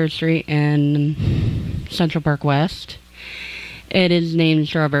 73rd Street and Central Park West. It is named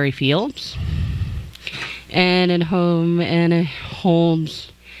Strawberry Fields. And it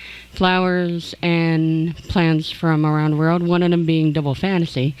holds flowers and plants from around the world, one of them being Double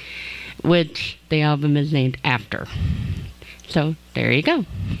Fantasy, which the album is named after. So, there you go.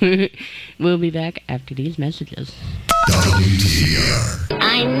 We'll be back after these messages. WTBR.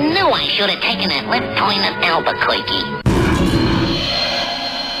 I knew I should have taken that left turn at Albuquerque.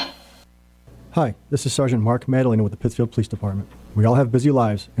 Hi, this is Sergeant Mark Madalena with the Pittsfield Police Department. We all have busy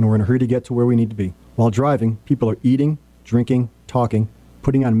lives, and we're in a hurry to get to where we need to be. While driving, people are eating, drinking, talking,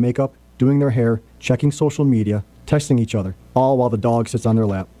 putting on makeup, doing their hair, checking social media, texting each other, all while the dog sits on their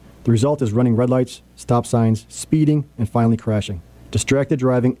lap. The result is running red lights, stop signs, speeding, and finally crashing. Distracted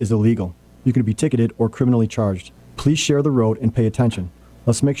driving is illegal. You can be ticketed or criminally charged. Please share the road and pay attention.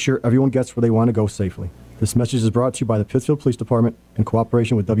 Let's make sure everyone gets where they want to go safely. This message is brought to you by the Pittsfield Police Department in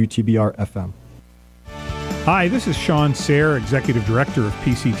cooperation with WTBR FM. Hi, this is Sean Sayre, Executive Director of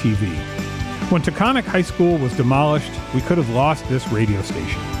PCTV. When Taconic High School was demolished, we could have lost this radio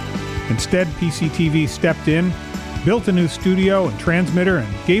station. Instead, PCTV stepped in, built a new studio and transmitter, and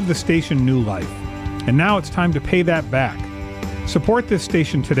gave the station new life. And now it's time to pay that back. Support this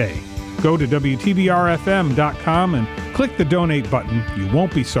station today. Go to WTBRFM.com and click the donate button. You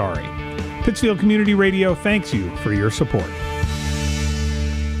won't be sorry. Pittsfield Community Radio thanks you for your support. Ladies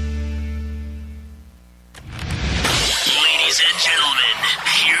and gentlemen,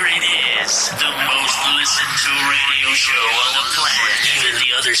 here it is. The most listened to radio show on the planet. Even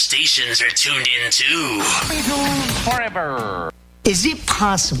the other stations are tuned in too. Beatles Forever. Is it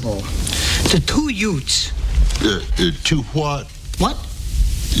possible the two Utes? Two what? What?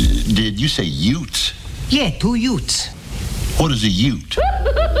 Did you say Utes? Yeah, two Utes. What is a Ute?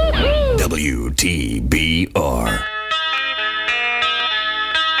 WTBR.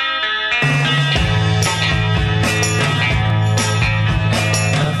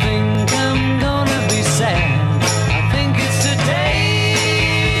 I think I'm gonna be sad. I think it's today.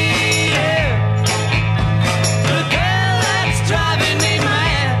 Yeah. The girl that's driving me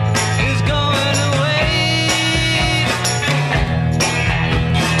mad is going away.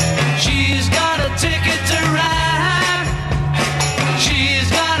 She's got a ticket to ride.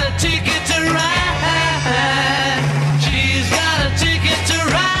 She's got a ticket to ride. She's got a ticket to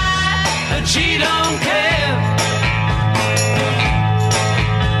ride, and she don't care.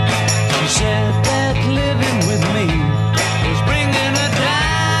 She said that living with me was bringing her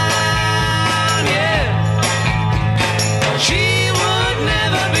down, yeah. She would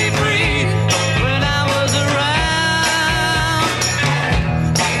never be free when I was around.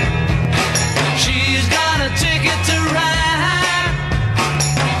 She's got a ticket to ride.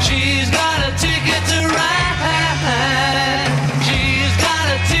 She's got a ticket to ride. She's got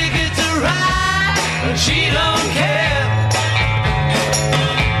a ticket to ride, but she don't care.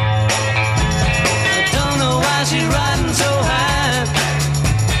 I don't know why she's riding so high.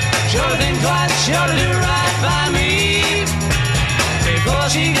 Sure think twice, sure to do right by me before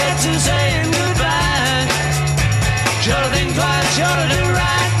she gets to saying goodbye. Sure think twice, sure to do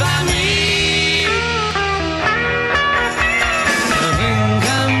right by me. I think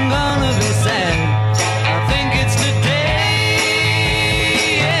I'm gonna be sad. I think it's today.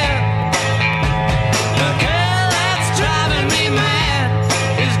 Yeah. The girl that's driving me mad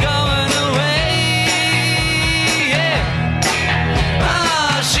is going away. Yeah.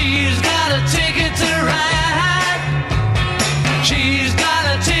 Ah, she's got a ticket to ride. She's got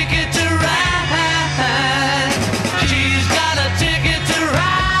a ticket to ride. She's got a ticket to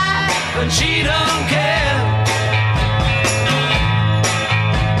ride, but she don't care.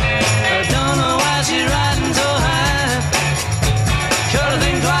 I don't know why she's riding so high. Sure to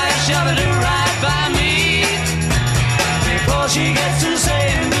think twice, sure to do right by me before she gets to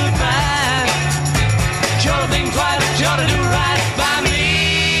saying goodbye. Sure to think twice, sure to do right by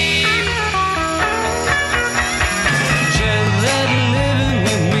me. She said that living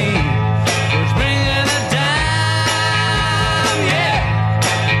with me was bringing her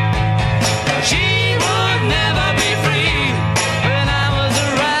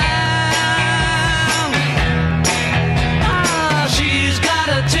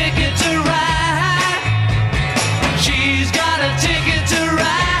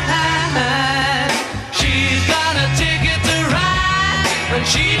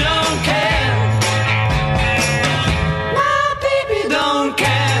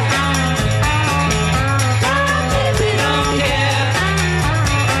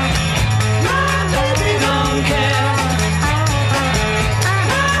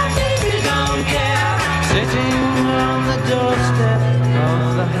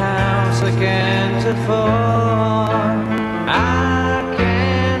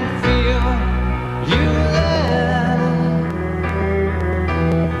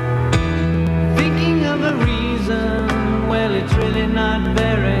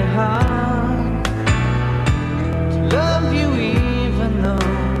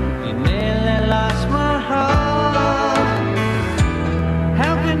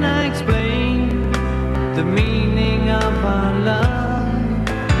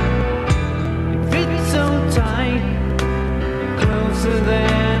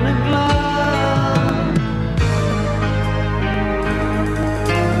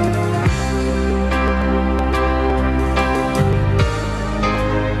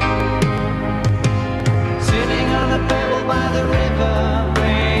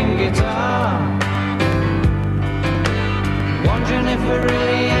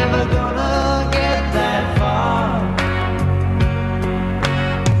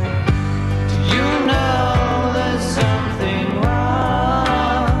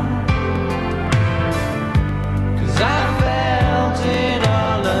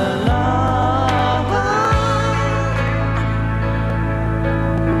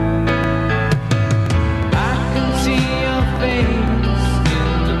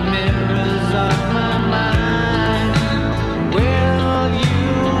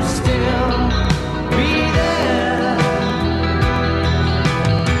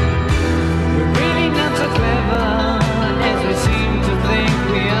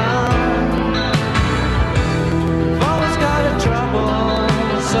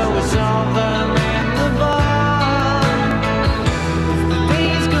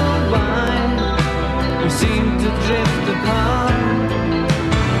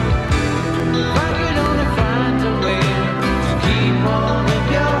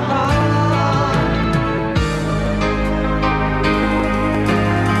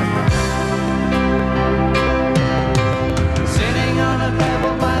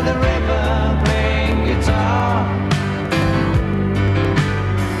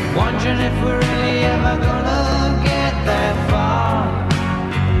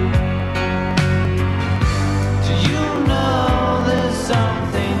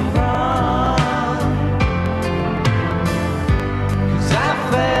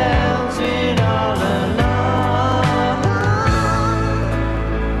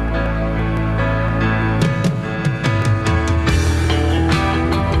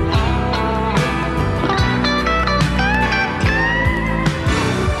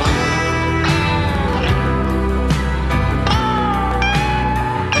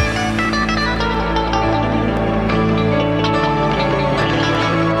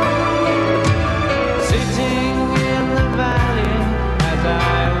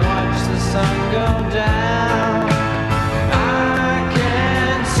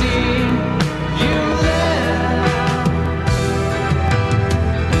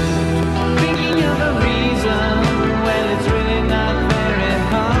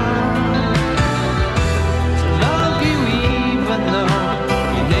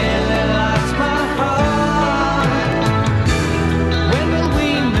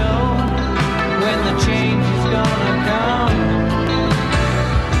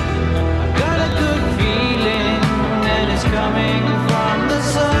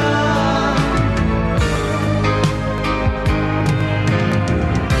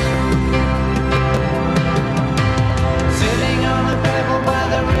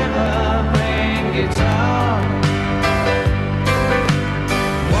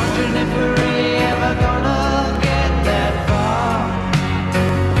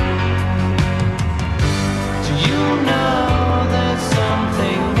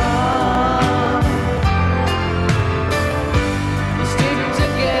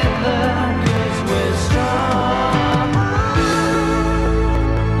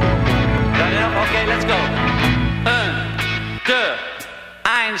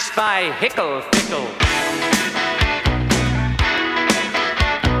produced by Hickle Fickle.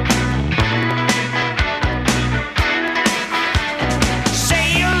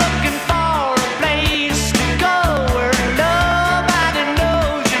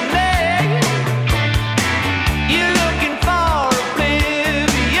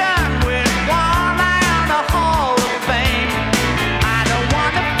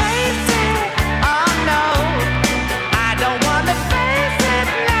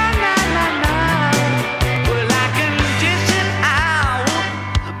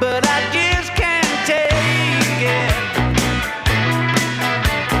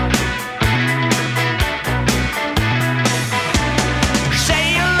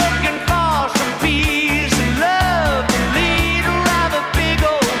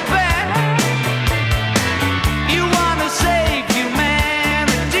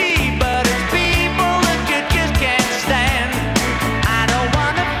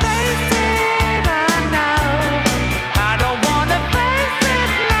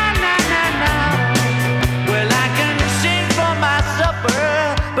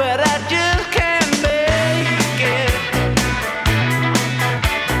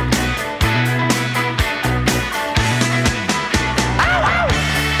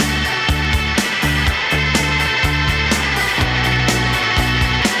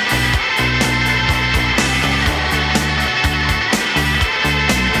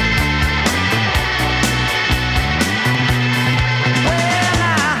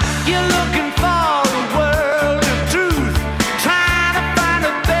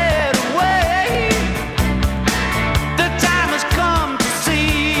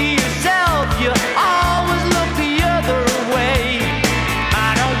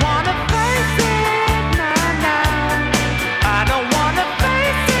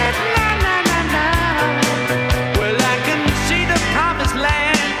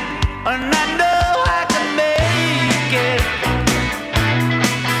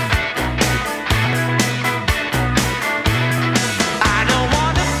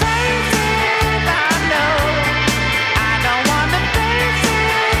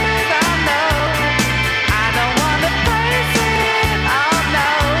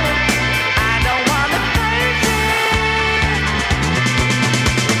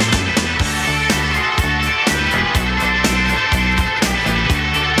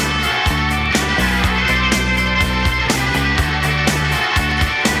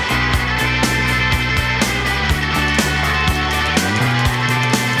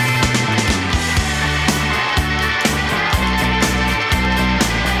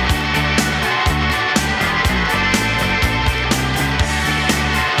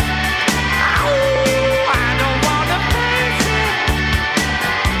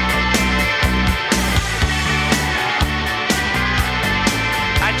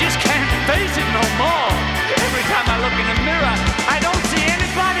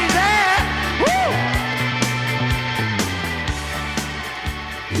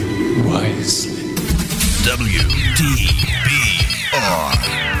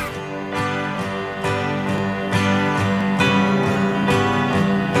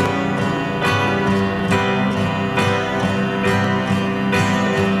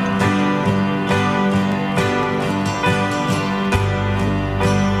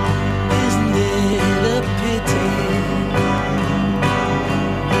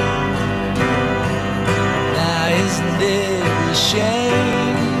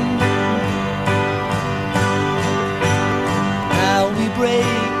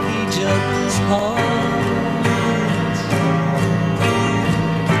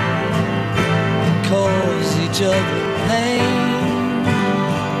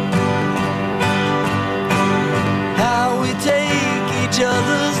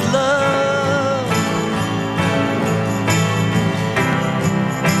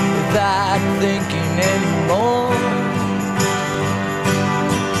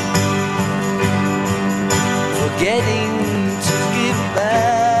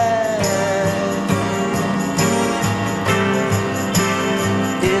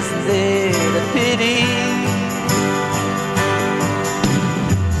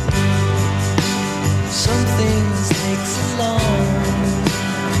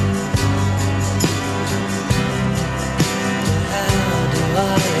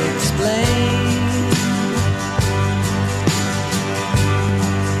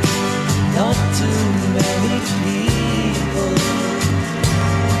 Not too many people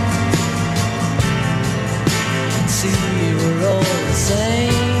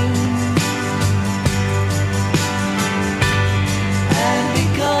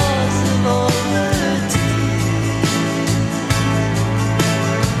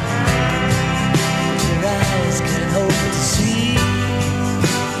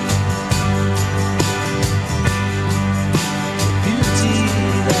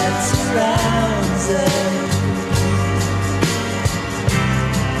said,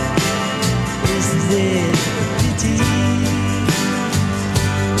 isn't it a pity?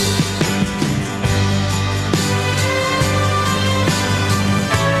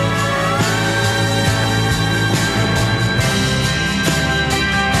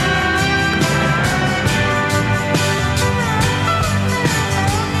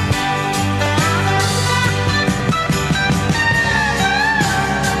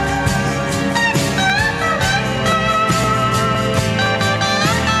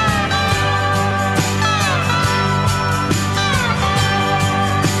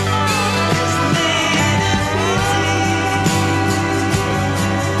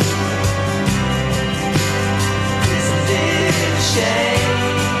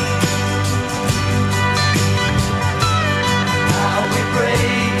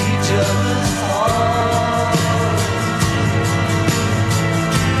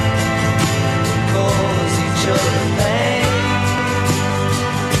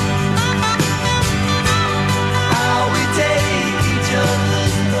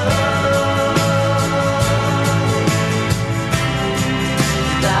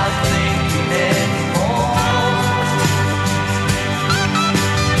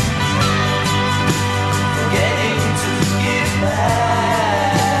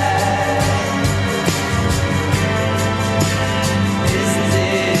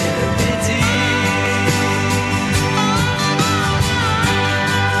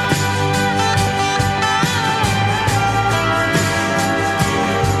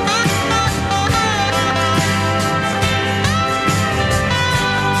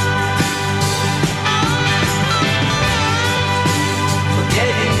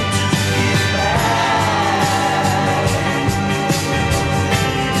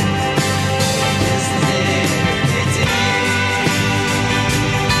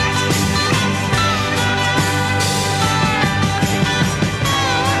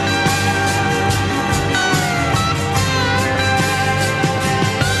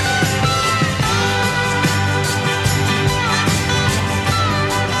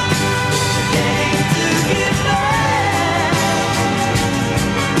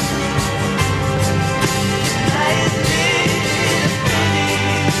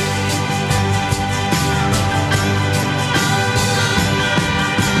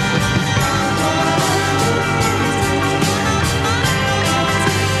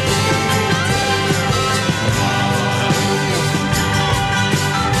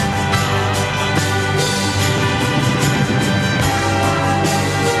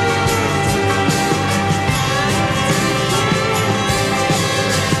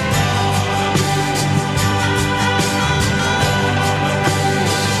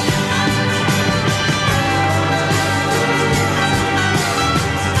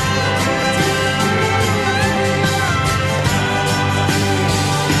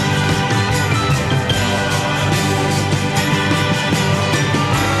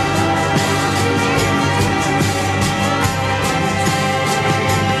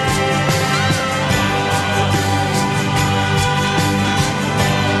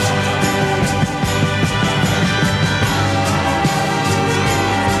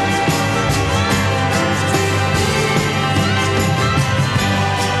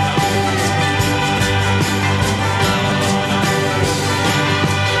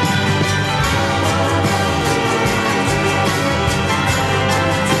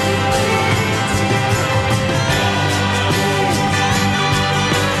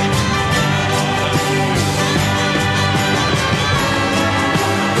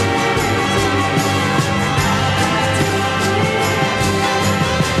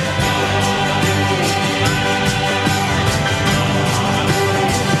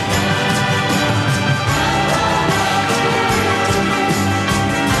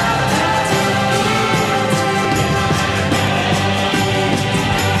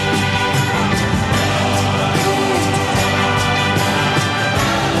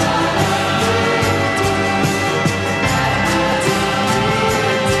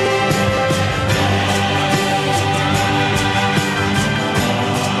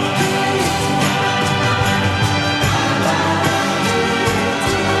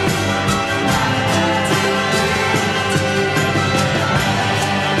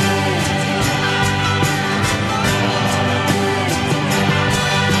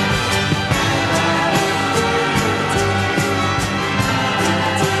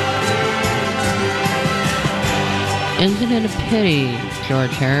 Isn't it a pity, George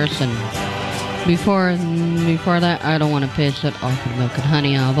Harrison? Before that, I Don't Want to Pace It off the Milk and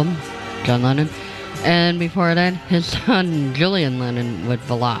Honey album, John Lennon. And before that, his son, Julian Lennon, with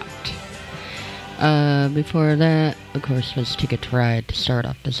Blocked. Before that, of course, was Ticket to Ride to start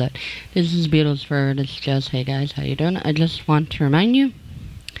off the set. This is Beatles for This is Jazz. Hey guys, how you doing? I just want to remind you,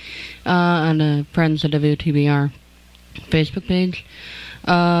 on the Friends of WTBR Facebook page,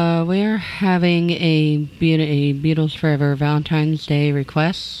 we are having a Beatles Forever Valentine's Day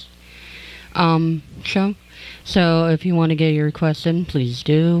requests show. So if you want to get your request in, please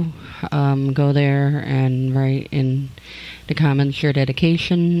do. Go there and write in the comments your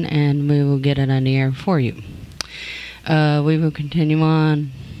dedication, and we will get it on the air for you. We will continue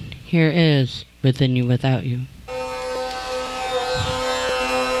on. Here is Within You Without You.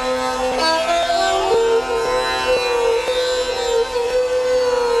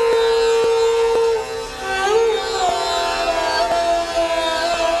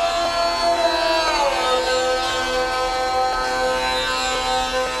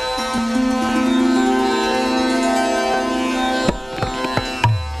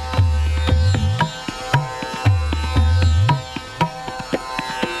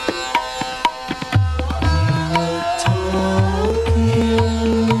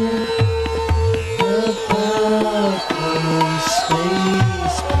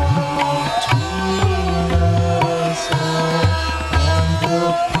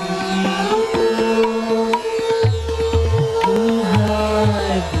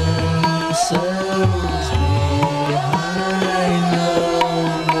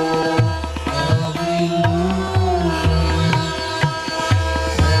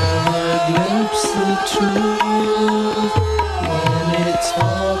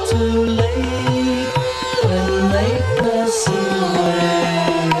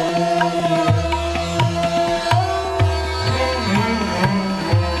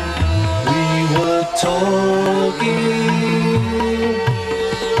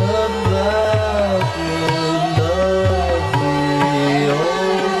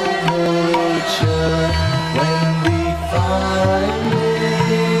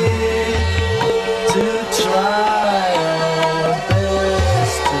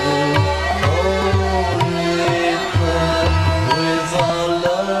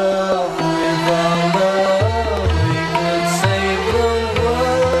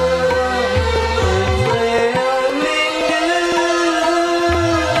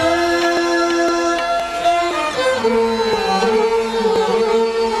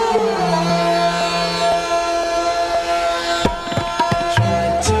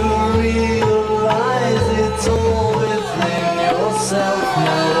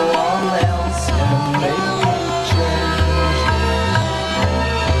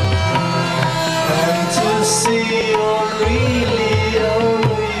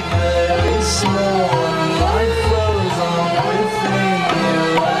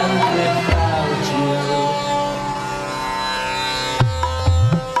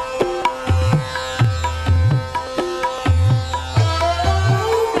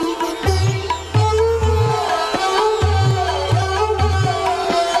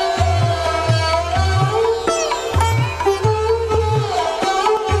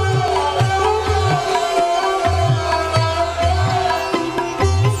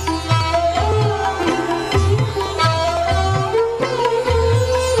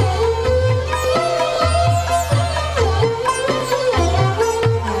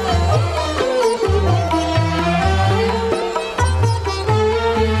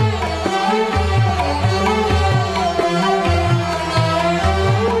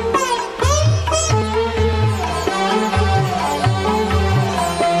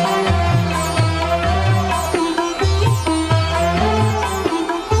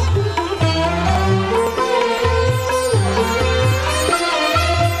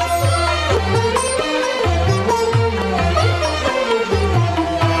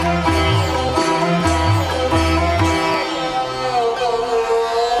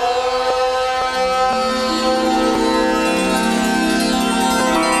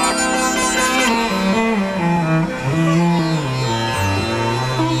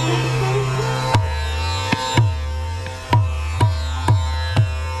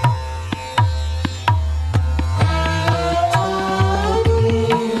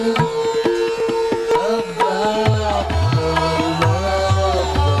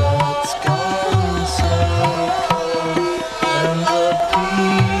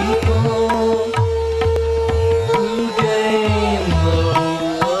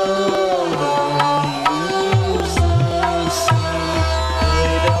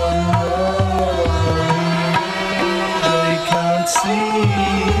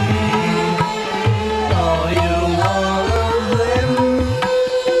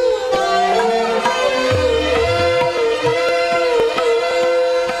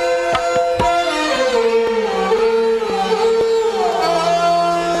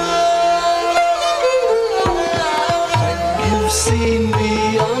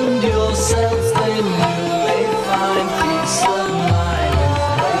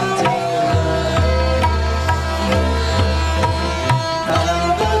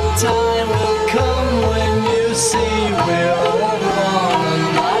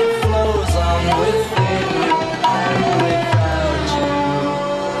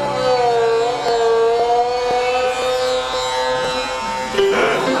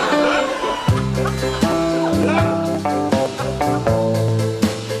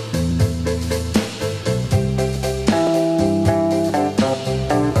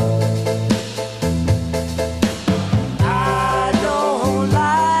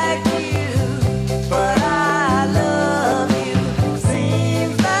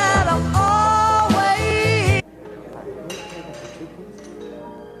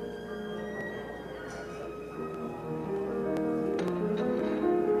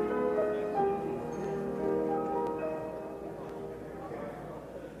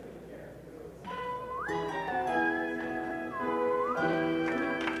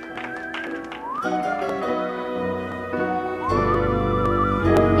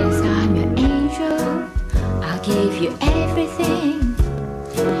 'cause I'm your angel. I'll give you everything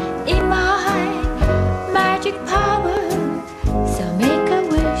in my magic power. So make a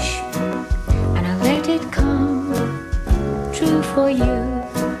wish and I'll let it come true for you.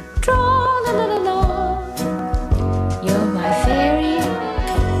 Tra-la-la-la-la. You're my fairy.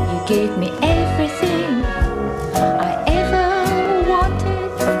 You give me everything I ever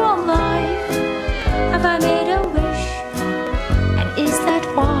wanted from life. Have I made a wish? And is that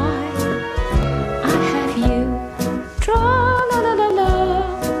why I have you? Tra-la-la-la-la.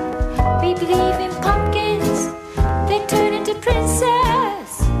 We believe in pumpkins. They turn into princess.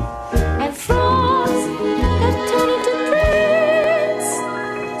 And frogs that turn into prince.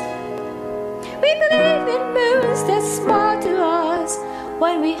 We believe in moons that smile to us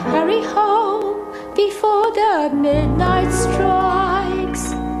when we hurry home before the midnight strikes.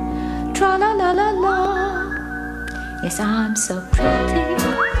 Tra-la-la-la-la. Yes, I'm so pretty.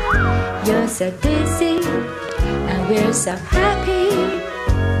 You're so dizzy. And we're so happy.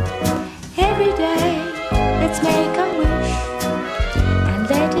 Every day, let's make a wish and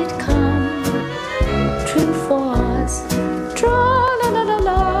let it come true for us.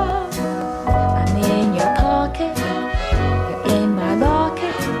 Tra-la-la-la-la. I'm in your pocket. You're in my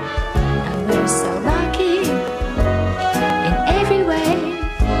locket. And we're so lucky. In every way,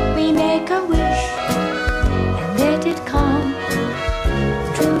 we make a wish and let it come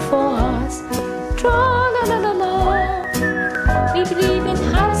true for us. Tra-la-la-la-la. We believe in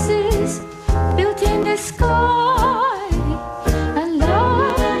houses built in the sky and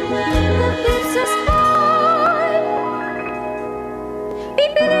love that lifts us high. We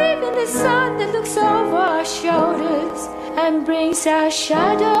believe in the sun that looks over our shoulders and brings our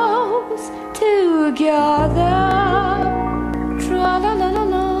shadows together.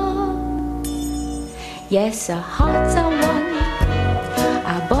 Tra-la-la-la-la. Yes, our hearts are one,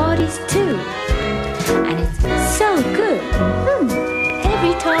 our bodies too, and it's so good.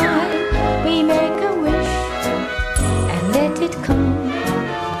 Every time we make a wish and let it come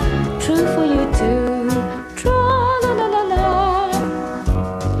true for you too. Tra-la-la-la-la.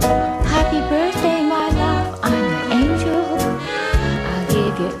 Happy birthday, my love. I'm your angel. I'll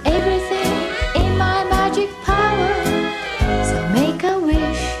give you everything in my magic power. So make a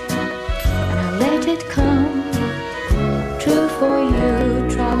wish and I'll let it come true for you.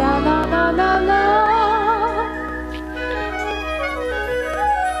 Tra-la-la-la-la-la.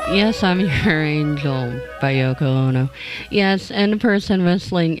 Yes, I'm Your Angel by Yoko Ono. Yes, and the person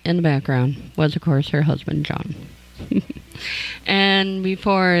whistling in the background was, of course, her husband, John. And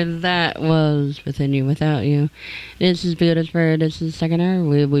before that was Within You, Without You. This is Buddha's Bird. This is the second hour.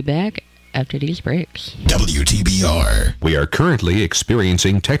 We'll be back after these breaks. WTBR. We are currently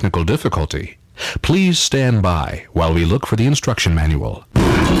experiencing technical difficulty. Please stand by while we look for the instruction manual.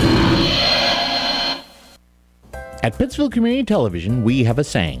 At Pittsfield Community Television, we have a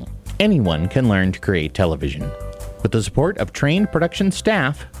saying: anyone can learn to create television. With the support of trained production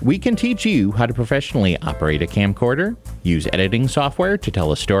staff, we can teach you how to professionally operate a camcorder, use editing software to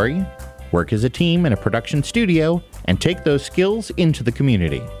tell a story, work as a team in a production studio, and take those skills into the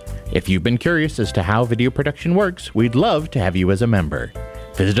community. If you've been curious as to how video production works, we'd love to have you as a member.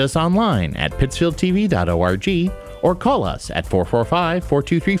 Visit us online at pittsfieldtv.org or call us at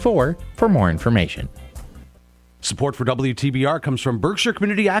 445-4234 for more information. Support for WTBR comes from Berkshire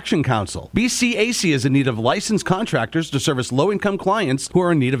Community Action Council. BCAC is in need of licensed contractors to service low-income clients who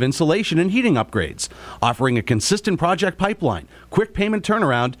are in need of insulation and heating upgrades, offering a consistent project pipeline, quick payment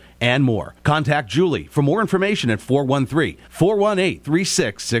turnaround, and more. Contact Julie for more information at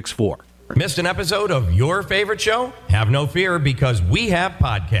 413-418-3664. Missed an episode of your favorite show? Have no fear, because we have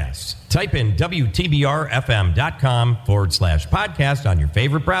podcasts. Type in WTBRFM.com/podcast on your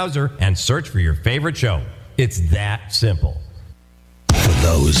favorite browser and search for your favorite show. It's that simple. For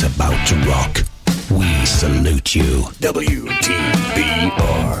those about to rock, we salute you.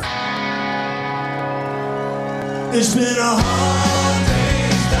 WTBR. It's been a hard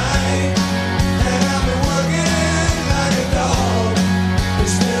day's night, and I've been working like a dog.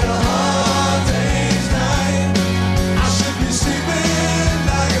 It's been a hard day's night. I should be sleeping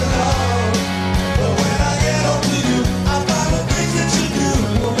like a log, but when I get home to you, I find the things that you do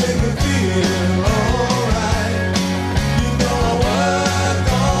will make me feel alright. You know I work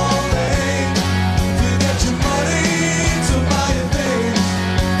all day to get your money to buy your things,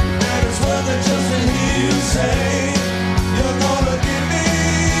 and it's worth it just to hear you say you're gonna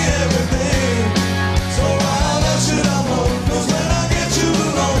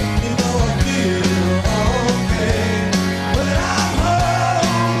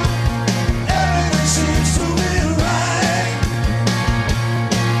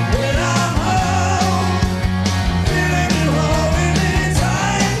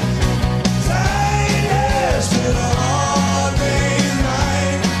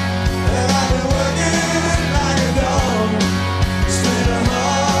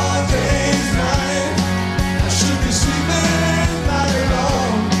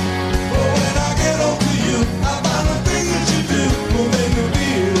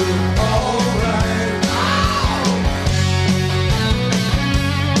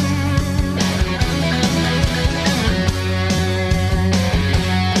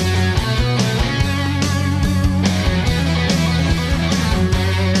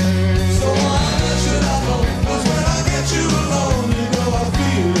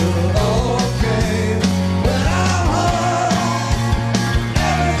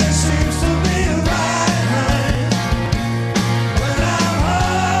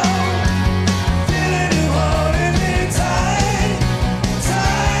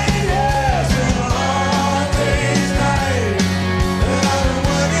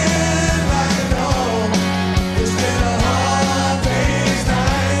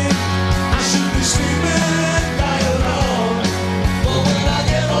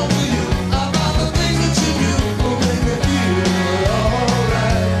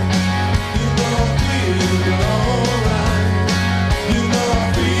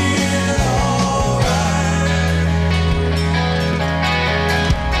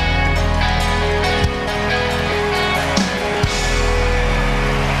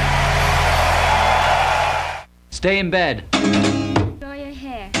Stay in bed. Grow your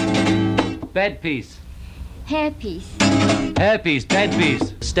hair. Bed piece. Hairpiece. Hairpiece, bed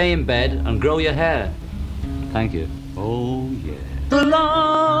piece. Stay in bed and grow your hair. Thank you. Oh, yeah. The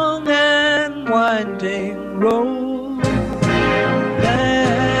long and winding road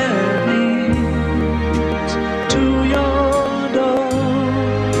that leads to your door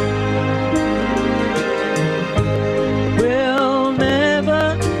will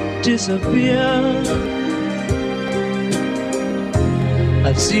never disappear.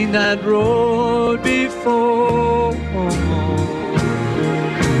 I've seen that road before.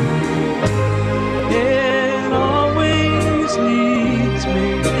 It always leads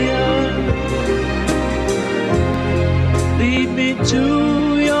me here. Lead me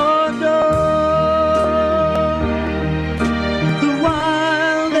to your door. The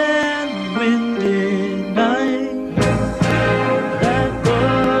wild and windy night that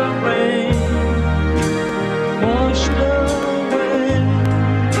the rain washed away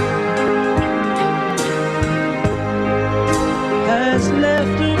has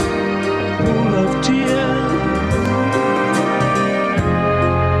left a pool of tears,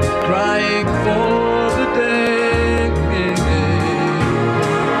 crying for the day.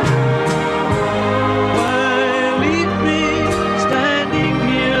 Why leave me standing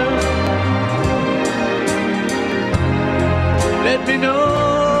here? Let me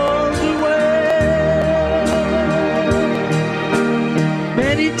know the way.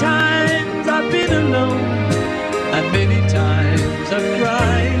 Many times I've been alone, and many times I've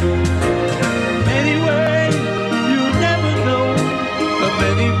cried. Many ways you'll never know, but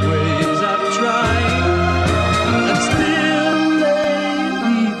many ways I've tried, and still they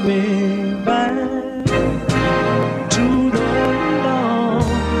lead me back to the long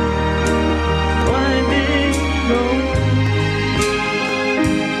winding road.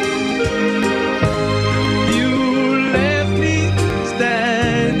 You left me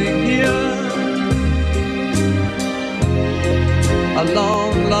standing here a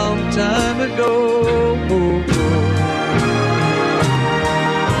long, long time ago.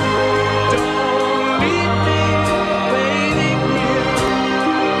 Don't leave me waiting here.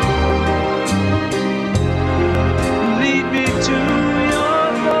 Lead me to your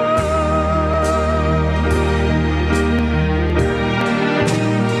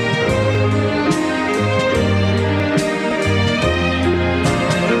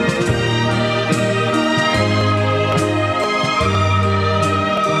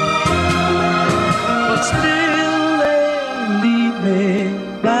but still they lead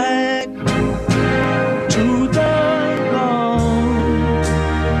me back to the long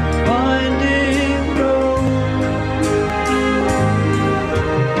winding road.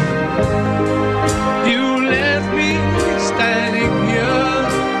 You left me standing here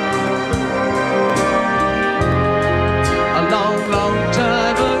a long, long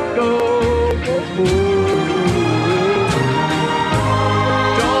time ago.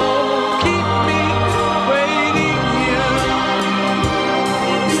 Don't keep me waiting here.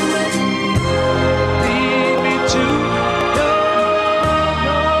 Lead me to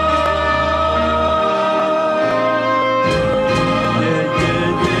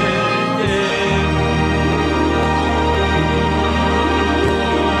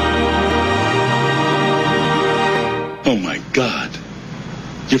Oh my God.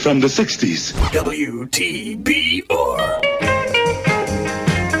 You're from the 60s. WTBR.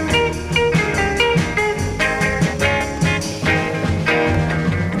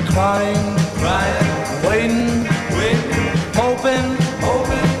 crying, waiting, hoping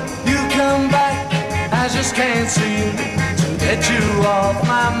you come back. I just can't seem to get you off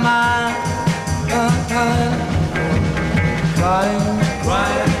my mind. Crying,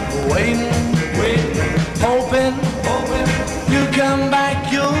 waiting, hoping you come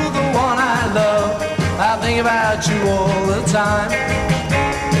back. You're the one I love. I think about you all the time.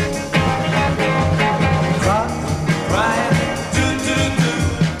 Crying,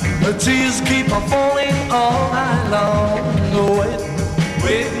 the tears keep on falling all night long.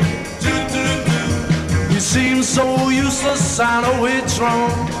 Wait, you seem so useless. I know it's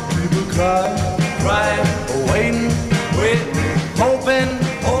wrong. People cry, waiting, hoping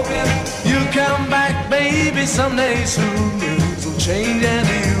you come back, baby, someday soon. Things will change and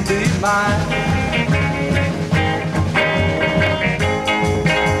you'll be mine.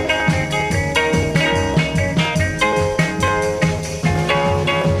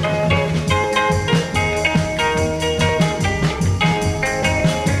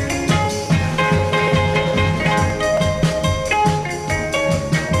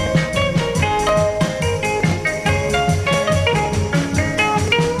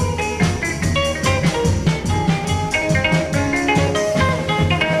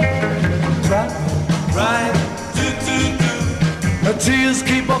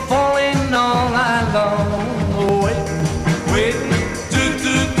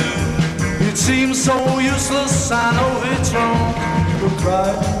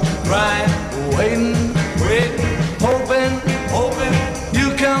 Crying, waiting, hoping you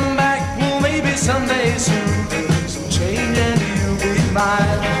come back. Well, maybe someday soon things will change and you'll be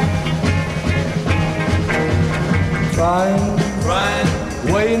mine. Crying,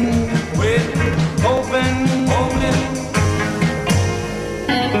 waiting, hoping.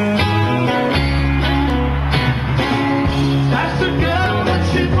 That's the girl that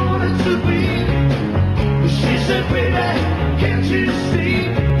she wanted to be. She said, baby, can't you see?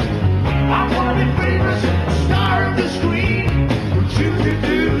 I want to be famous, a star of the screen. But you could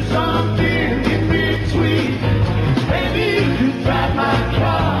do something in between. Maybe you could drive my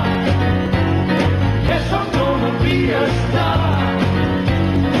car. Guess I'm gonna be a star.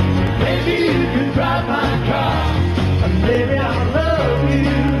 Maybe you could drive my car. And maybe I'll love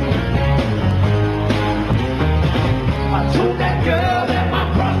you. I told that girl that my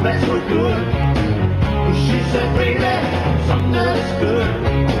prospects were good. But she said, baby, something that's good.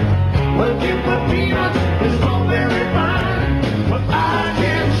 Working for peanuts is all very fine, but I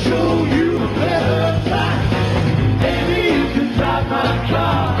can show you a better time. Maybe you can drive my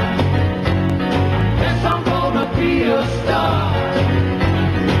car. Guess I'm gonna be a star.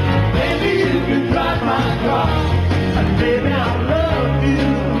 Maybe you can drive my car, and maybe I'll love you.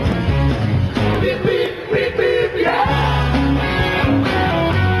 Beep, beep, beep, beep, yeah.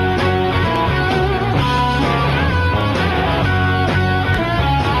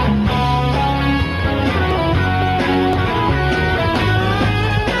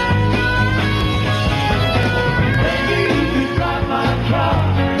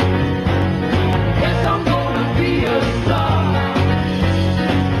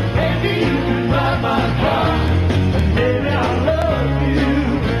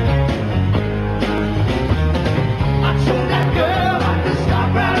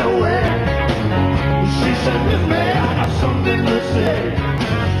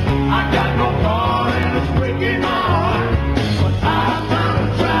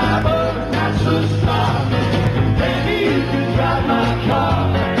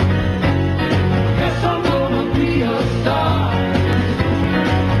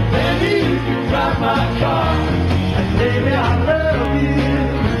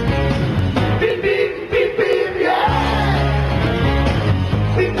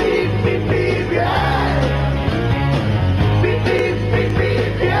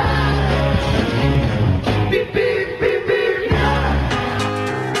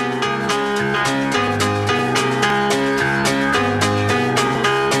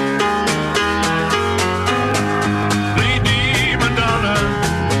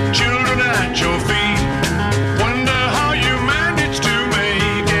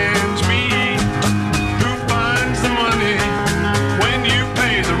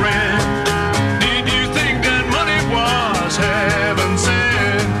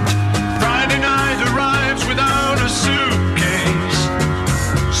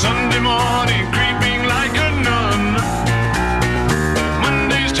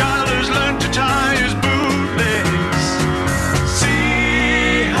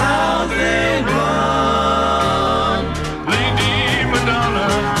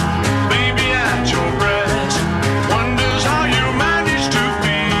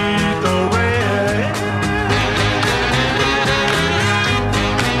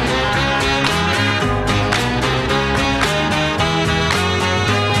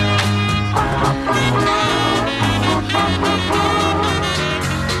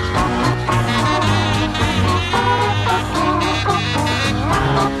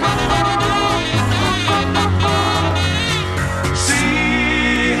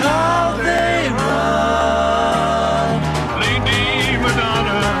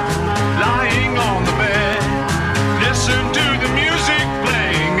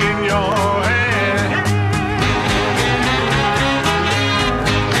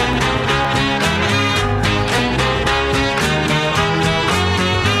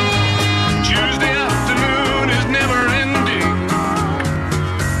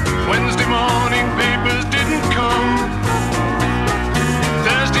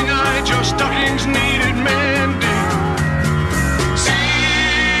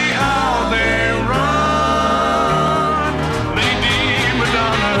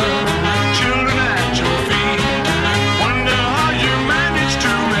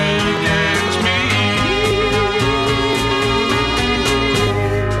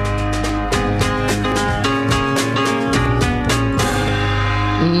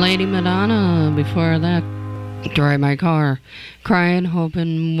 Before that, drive my car, crying,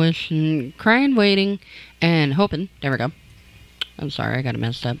 hoping, wishing, crying, waiting, and hoping. There we go. I'm sorry, I got it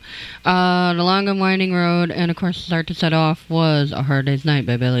messed up. The Long and Winding Road, and of course, the start to set off was A Hard Day's Night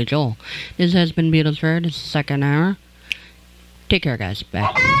by Billy Joel. This has been Beatles Fair. This is the second hour. Take care, guys.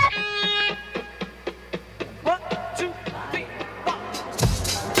 Bye.